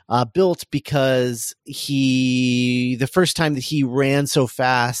Allen built because the first time that he ran so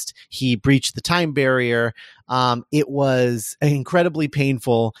fast, he breached the time barrier. It was incredibly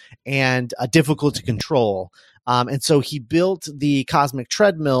painful and difficult to control. And so he built the Cosmic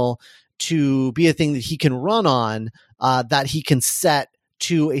Treadmill to be a thing that he can run on, that he can set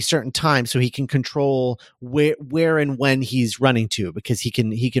to a certain time, so he can control where and when he's running to, because he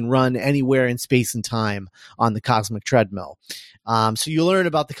can run anywhere in space and time on the Cosmic Treadmill. So you learn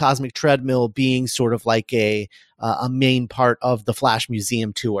about the Cosmic Treadmill being sort of like a main part of the Flash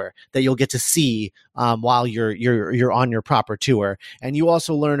Museum tour that you'll get to see while you're on your proper tour. And you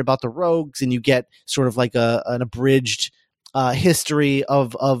also learn about the Rogues, and you get sort of like an abridged history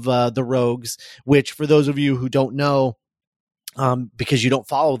of the Rogues, which, for those of you who don't know, because you don't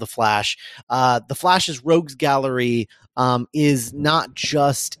follow the Flash's Rogues Gallery is not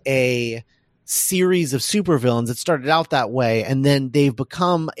just a series of supervillains. It started out that way, and then they've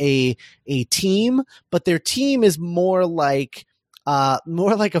become a team, but their team is more like a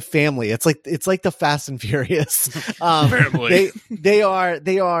family. It's like the Fast and Furious. They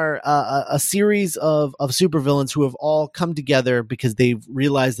are a series of supervillains who have all come together because they've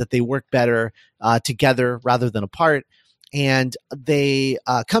realized that they work better together rather than apart. And they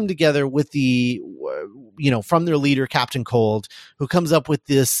come together with from their leader, Captain Cold, who comes up with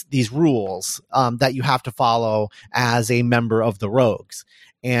these rules that you have to follow as a member of the Rogues.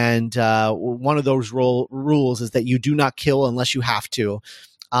 And one of those rules is that you do not kill unless you have to.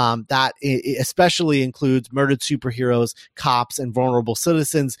 That especially includes murdered superheroes, cops, and vulnerable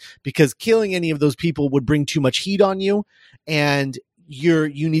citizens, because killing any of those people would bring too much heat on you, and you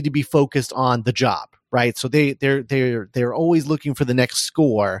need to be focused on the job. Right. So they're always looking for the next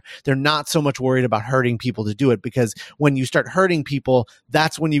score. They're not so much worried about hurting people to do it, because when you start hurting people,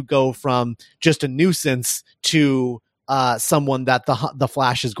 that's when you go from just a nuisance to someone that the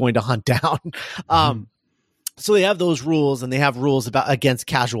Flash is going to hunt down. So they have those rules, and they have rules against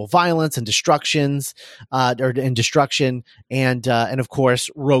casual violence and destruction, and of course,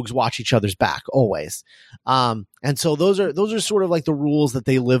 Rogues watch each other's back always. And so those are sort of like the rules that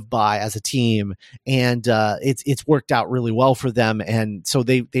they live by as a team, and it's worked out really well for them. And so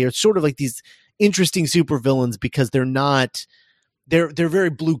they are sort of like these interesting supervillains because they're very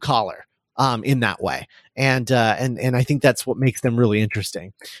blue collar. in that way. And I think that's what makes them really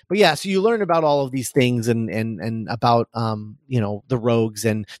interesting. But yeah, so you learn about all of these things and about, the rogues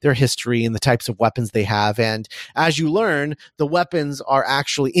and their history and the types of weapons they have. And as you learn, the weapons are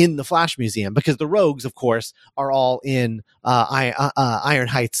actually in the Flash Museum, because the rogues, of course, are all in Iron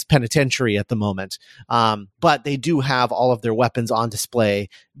Heights Penitentiary at the moment. But they do have all of their weapons on display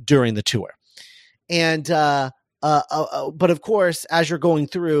during the tour. And, but of course, as you're going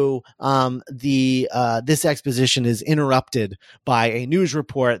through, this exposition is interrupted by a news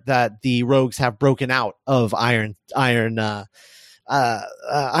report that the rogues have broken out of Iron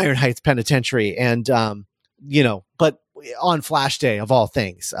Heights Penitentiary, and but on Flash Day of all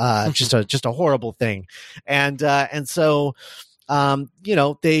things, just a horrible thing, and so.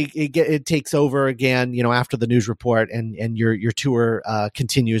 It takes over again, after the news report, and your tour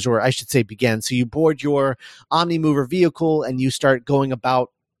continues, or I should say begins. So you board your Omnimover vehicle and you start going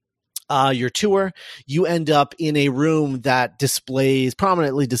about your tour. You end up in a room that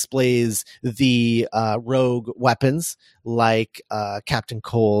prominently displays the rogue weapons, like Captain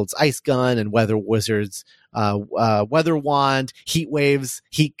Cold's ice gun and Weather Wizard's weather wand, heat waves,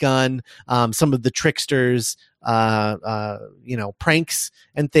 heat gun, some of the tricksters pranks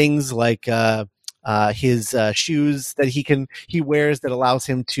and things, like his shoes that he wears that allows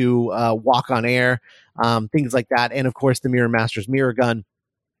him to walk on air, things like that, and of course the Mirror Master's mirror gun.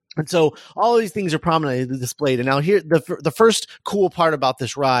 And so all of these things are prominently displayed. And now here, the first cool part about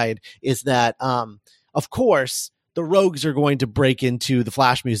this ride is that, of course, the rogues are going to break into the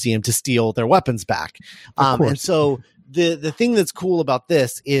Flash Museum to steal their weapons back. And so the thing that's cool about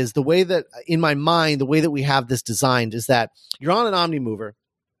this is the way that, in my mind, the way that we have this designed is that you're on an Omnimover.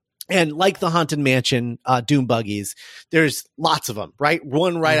 And like the Haunted Mansion Doom buggies, there's lots of them, right?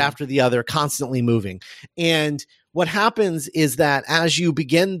 One right after the other, constantly moving. And what happens is that as you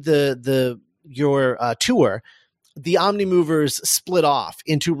begin your tour, the Omnimovers split off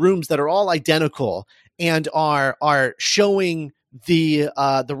into rooms that are all identical and are showing the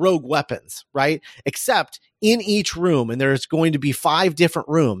rogue weapons, right? Except in each room, and there's going to be 5 different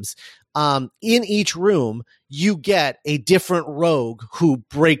rooms. In each room, you get a different rogue who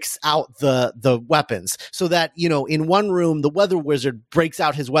breaks out the weapons, so that, in one room, the Weather Wizard breaks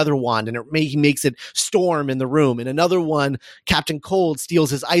out his weather wand and he makes it storm in the room. In another one, Captain Cold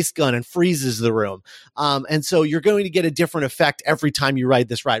steals his ice gun and freezes the room. And so you're going to get a different effect every time you ride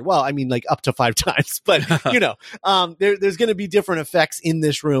this ride. Well, I mean, like up to 5 times, but there's going to be different effects in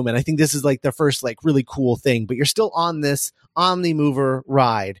this room. And I think this is like the first like really cool thing, but you're still on this Omnimover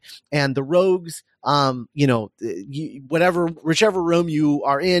ride, and the rogues, whichever room you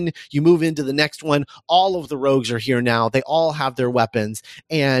are in, you move into the next one. All of the rogues are here now. They all have their weapons,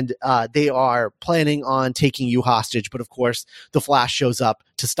 and they are planning on taking you hostage. But of course, the Flash shows up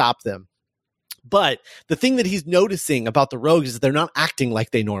to stop them. But the thing that he's noticing about the rogues is they're not acting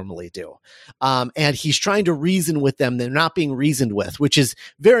like they normally do. And he's trying to reason with them. They're not being reasoned with, which is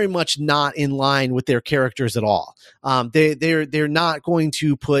very much not in line with their characters at all. They're not going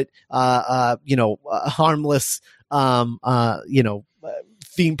to put, harmless,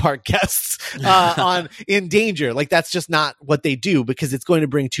 theme park guests in danger. Like, that's just not what they do, because it's going to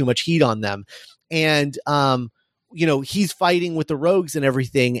bring too much heat on them. And, he's fighting with the rogues and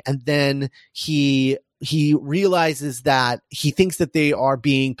everything. And then he realizes that he thinks that they are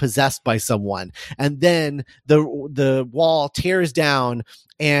being possessed by someone. And then the wall tears down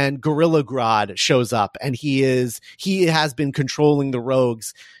and Gorilla Grodd shows up, and he has been controlling the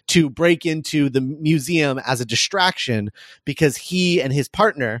rogues to break into the museum as a distraction, because he and his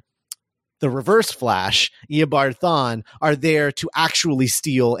partner, the Reverse Flash, Eobard Thawne, are there to actually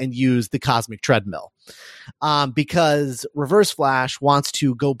steal and use the Cosmic Treadmill. Because Reverse Flash wants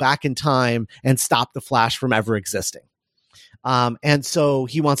to go back in time and stop the Flash from ever existing. And so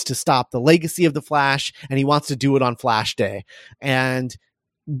he wants to stop the legacy of the Flash, and he wants to do it on Flash Day. And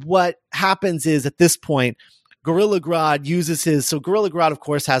what happens is, at this point, Gorilla Grodd Gorilla Grodd, of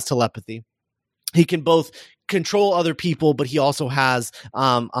course, has telepathy. He can both control other people, but he also has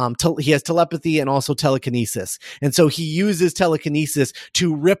he has telepathy and also telekinesis. And so he uses telekinesis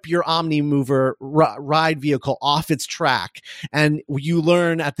to rip your Omnimover ride vehicle off its track. And you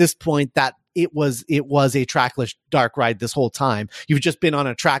learn at this point that it was a trackless dark ride this whole time. You've just been on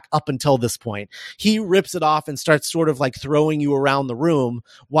a track up until this point. He rips it off and starts sort of like throwing you around the room,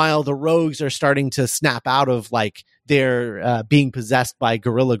 while the rogues are starting to snap out of like their being possessed by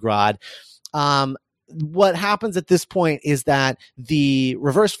Gorilla Grodd. what happens at this point is that the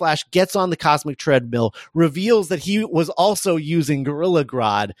Reverse Flash gets on the cosmic treadmill, reveals that he was also using Gorilla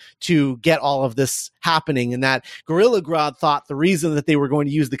Grodd to get all of this happening, and that Gorilla Grodd thought the reason that they were going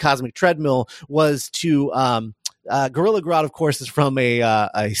to use the cosmic treadmill was to Gorilla Grodd, of course, is from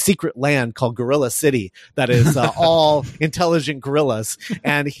a secret land called Gorilla City that is all intelligent gorillas,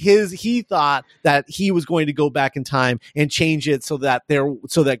 and he thought that he was going to go back in time and change it so that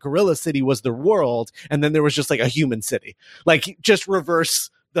Gorilla City was their world, and then there was just like a human city, like just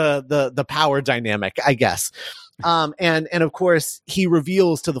reverse the power dynamic, I guess. And of course, he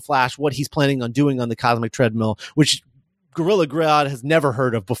reveals to the Flash what he's planning on doing on the cosmic treadmill, which Gorilla Grodd has never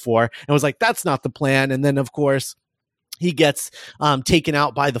heard of before, and was like, that's not the plan. And then, of course, he gets taken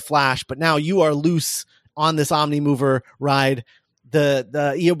out by the Flash, but now you are loose on this Omnimover ride. The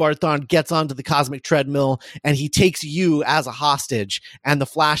Eobard Thawne gets onto the cosmic treadmill, and he takes you as a hostage, and the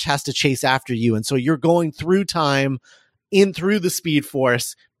Flash has to chase after you. And so you're going through time through the Speed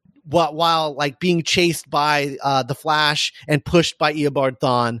Force, while like being chased by the Flash and pushed by Eobard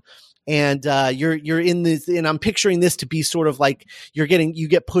Thawne. And you're in this, and I'm picturing this to be sort of like you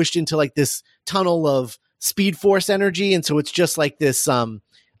get pushed into like this tunnel of Speed Force energy, and so it's just like this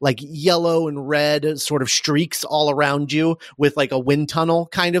like yellow and red sort of streaks all around you with like a wind tunnel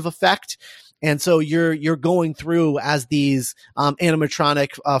kind of effect. And so you're going through as these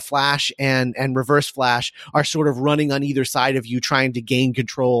animatronic Flash and Reverse Flash are sort of running on either side of you, trying to gain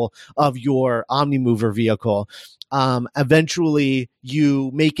control of your Omnimover vehicle. Eventually you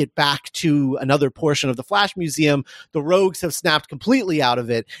make it back to another portion of the Flash Museum. The Rogues have snapped completely out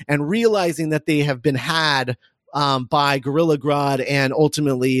of it, and realizing that they have been had by Gorilla Grodd and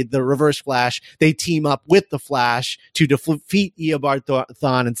ultimately the Reverse Flash, they team up with the Flash to defeat Eobard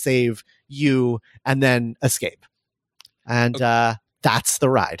Thawne and save you, and then escape. And that's the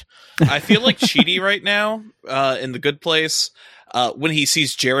ride. I feel like Chidi right now in The Good Place when he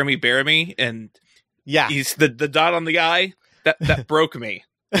sees Jeremy Bearimy and he's the dot on the eye. That broke me.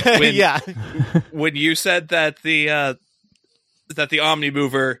 When you said that the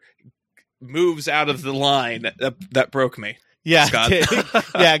Omnimover moves out of the line, that broke me. Yeah,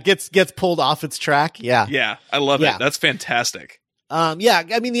 Scott. gets pulled off its track. Yeah, I love it. That's fantastic. I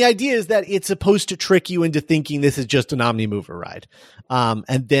mean, the idea is that it's supposed to trick you into thinking this is just an Omnimover ride,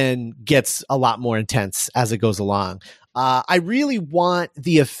 and then gets a lot more intense as it goes along. I really want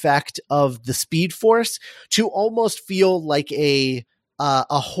the effect of the Speed Force to almost feel like a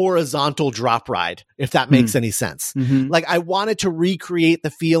horizontal drop ride, if that makes any sense. Mm-hmm. Like, I wanted to recreate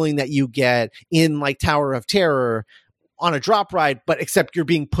the feeling that you get in like Tower of Terror on a drop ride, but except you're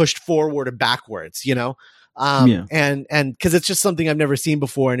being pushed forward and backwards, you know? And because it's just something I've never seen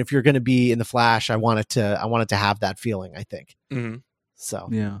before, and if you're going to be in the Flash, I wanted to have that feeling, I think. Mm-hmm. So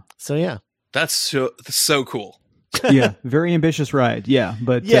yeah, that's so cool. Yeah, very ambitious ride. Yeah,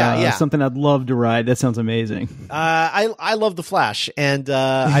 but something I'd love to ride. That sounds amazing. I love the Flash, and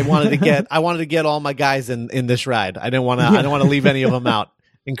I wanted to get all my guys in this ride. I don't want to leave any of them out,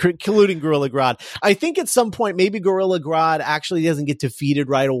 including Gorilla Grodd. I think at some point maybe Gorilla Grodd actually doesn't get defeated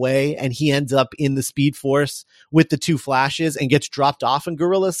right away, and he ends up in the Speed Force with the two Flashes and gets dropped off in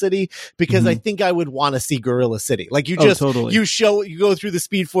Gorilla City, because I think I would want to see Gorilla City. Like, you just you go through the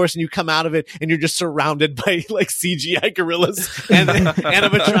Speed Force and you come out of it and you're just surrounded by like CGI gorillas and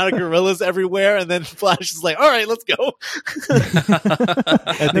animatronic gorillas everywhere, and then Flash is like, all right, let's go.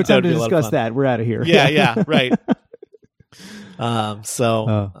 I think no time to discuss that. We're out of here. Yeah, right.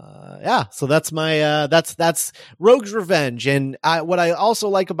 So that's my that's Rogue's Revenge. And what I also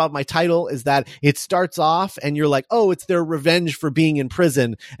like about my title is that it starts off and you're like, oh, it's their revenge for being in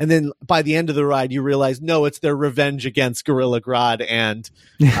prison, and then by the end of the ride you realize, no, it's their revenge against Gorilla Grodd and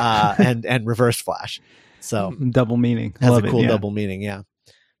Reverse Flash. So double meaning. Has a cool double meaning. Yeah.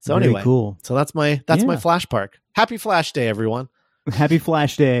 So very anyway, cool. So that's my Flash Park. Happy Flash Day, everyone. Happy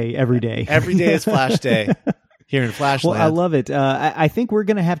Flash Day every day. Every day is Flash Day. Here in Flashland. Well, I love it. I think we're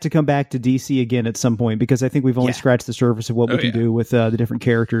going to have to come back to DC again at some point, because I think we've only scratched the surface of what we can do with the different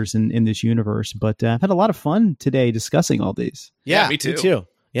characters in this universe. But I've had a lot of fun today discussing all these. Yeah, me too.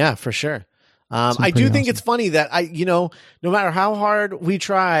 Yeah, for sure. I do think it's funny that no matter how hard we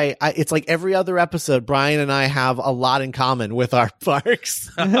try, it's like every other episode, Brian and I have a lot in common with our parks.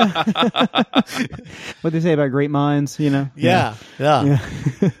 What they say about great minds, you know? Yeah.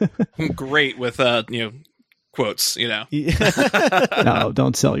 Great with, quotes, you know. No,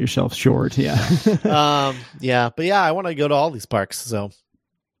 don't sell yourself short. Yeah. But I want to go to all these parks. So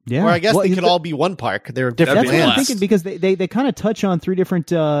Yeah. Or I guess they could all be one park. They're different That's what I'm thinking, because they kind of touch on 3 different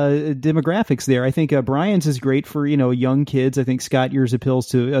demographics there. I think Brian's is great for, young kids. I think Scott, yours appeals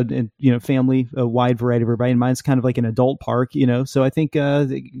to, family, a wide variety of everybody. And mine's kind of like an adult park, So I think,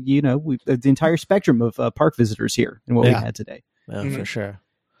 the entire spectrum of park visitors here in what we had today. Yeah, for sure.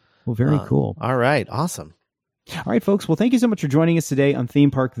 Well, very cool. All right. Awesome. All right, folks. Well, thank you so much for joining us today on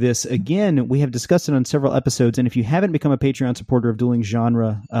Theme Park This. Again, we have discussed it on several episodes, and if you haven't become a Patreon supporter of Dueling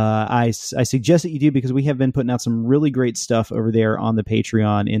Genre, I suggest that you do, because we have been putting out some really great stuff over there on the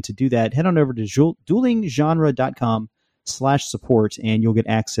Patreon. And to do that, head on over to duelinggenre.com/support, and you'll get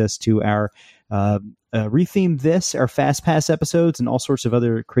access to our Retheme This, our Fast Pass episodes, and all sorts of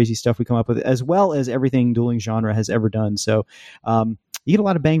other crazy stuff we come up with, as well as everything Dueling Genre has ever done. So, you get a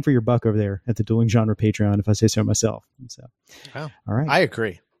lot of bang for your buck over there at the Dueling Genre Patreon, if I say so myself. So, wow. All right. I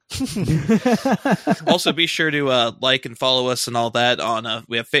agree. Also, be sure to like and follow us and all that on.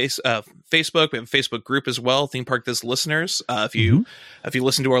 We have Facebook. We have a Facebook group as well. Theme Park This listeners. If you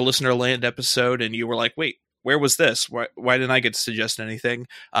listen to our Listener Land episode and you were like, "Wait, where was this? Why didn't I get to suggest anything?"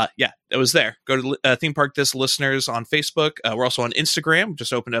 Yeah, it was there. Go to Theme Park This listeners on Facebook. We're also on Instagram.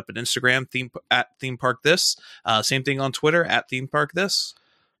 Just opened up an Instagram at Theme Park This. Same thing on Twitter at Theme Park This.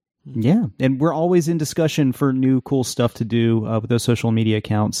 Yeah, and we're always in discussion for new cool stuff to do with those social media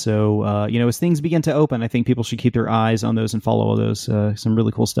accounts. So, as things begin to open, I think people should keep their eyes on those and follow all those. Some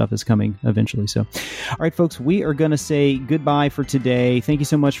really cool stuff is coming eventually. So, all right, folks, we are going to say goodbye for today. Thank you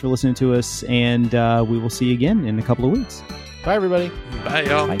so much for listening to us, and we will see you again in a couple of weeks. Bye, everybody. Bye,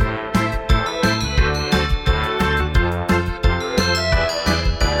 y'all. Bye.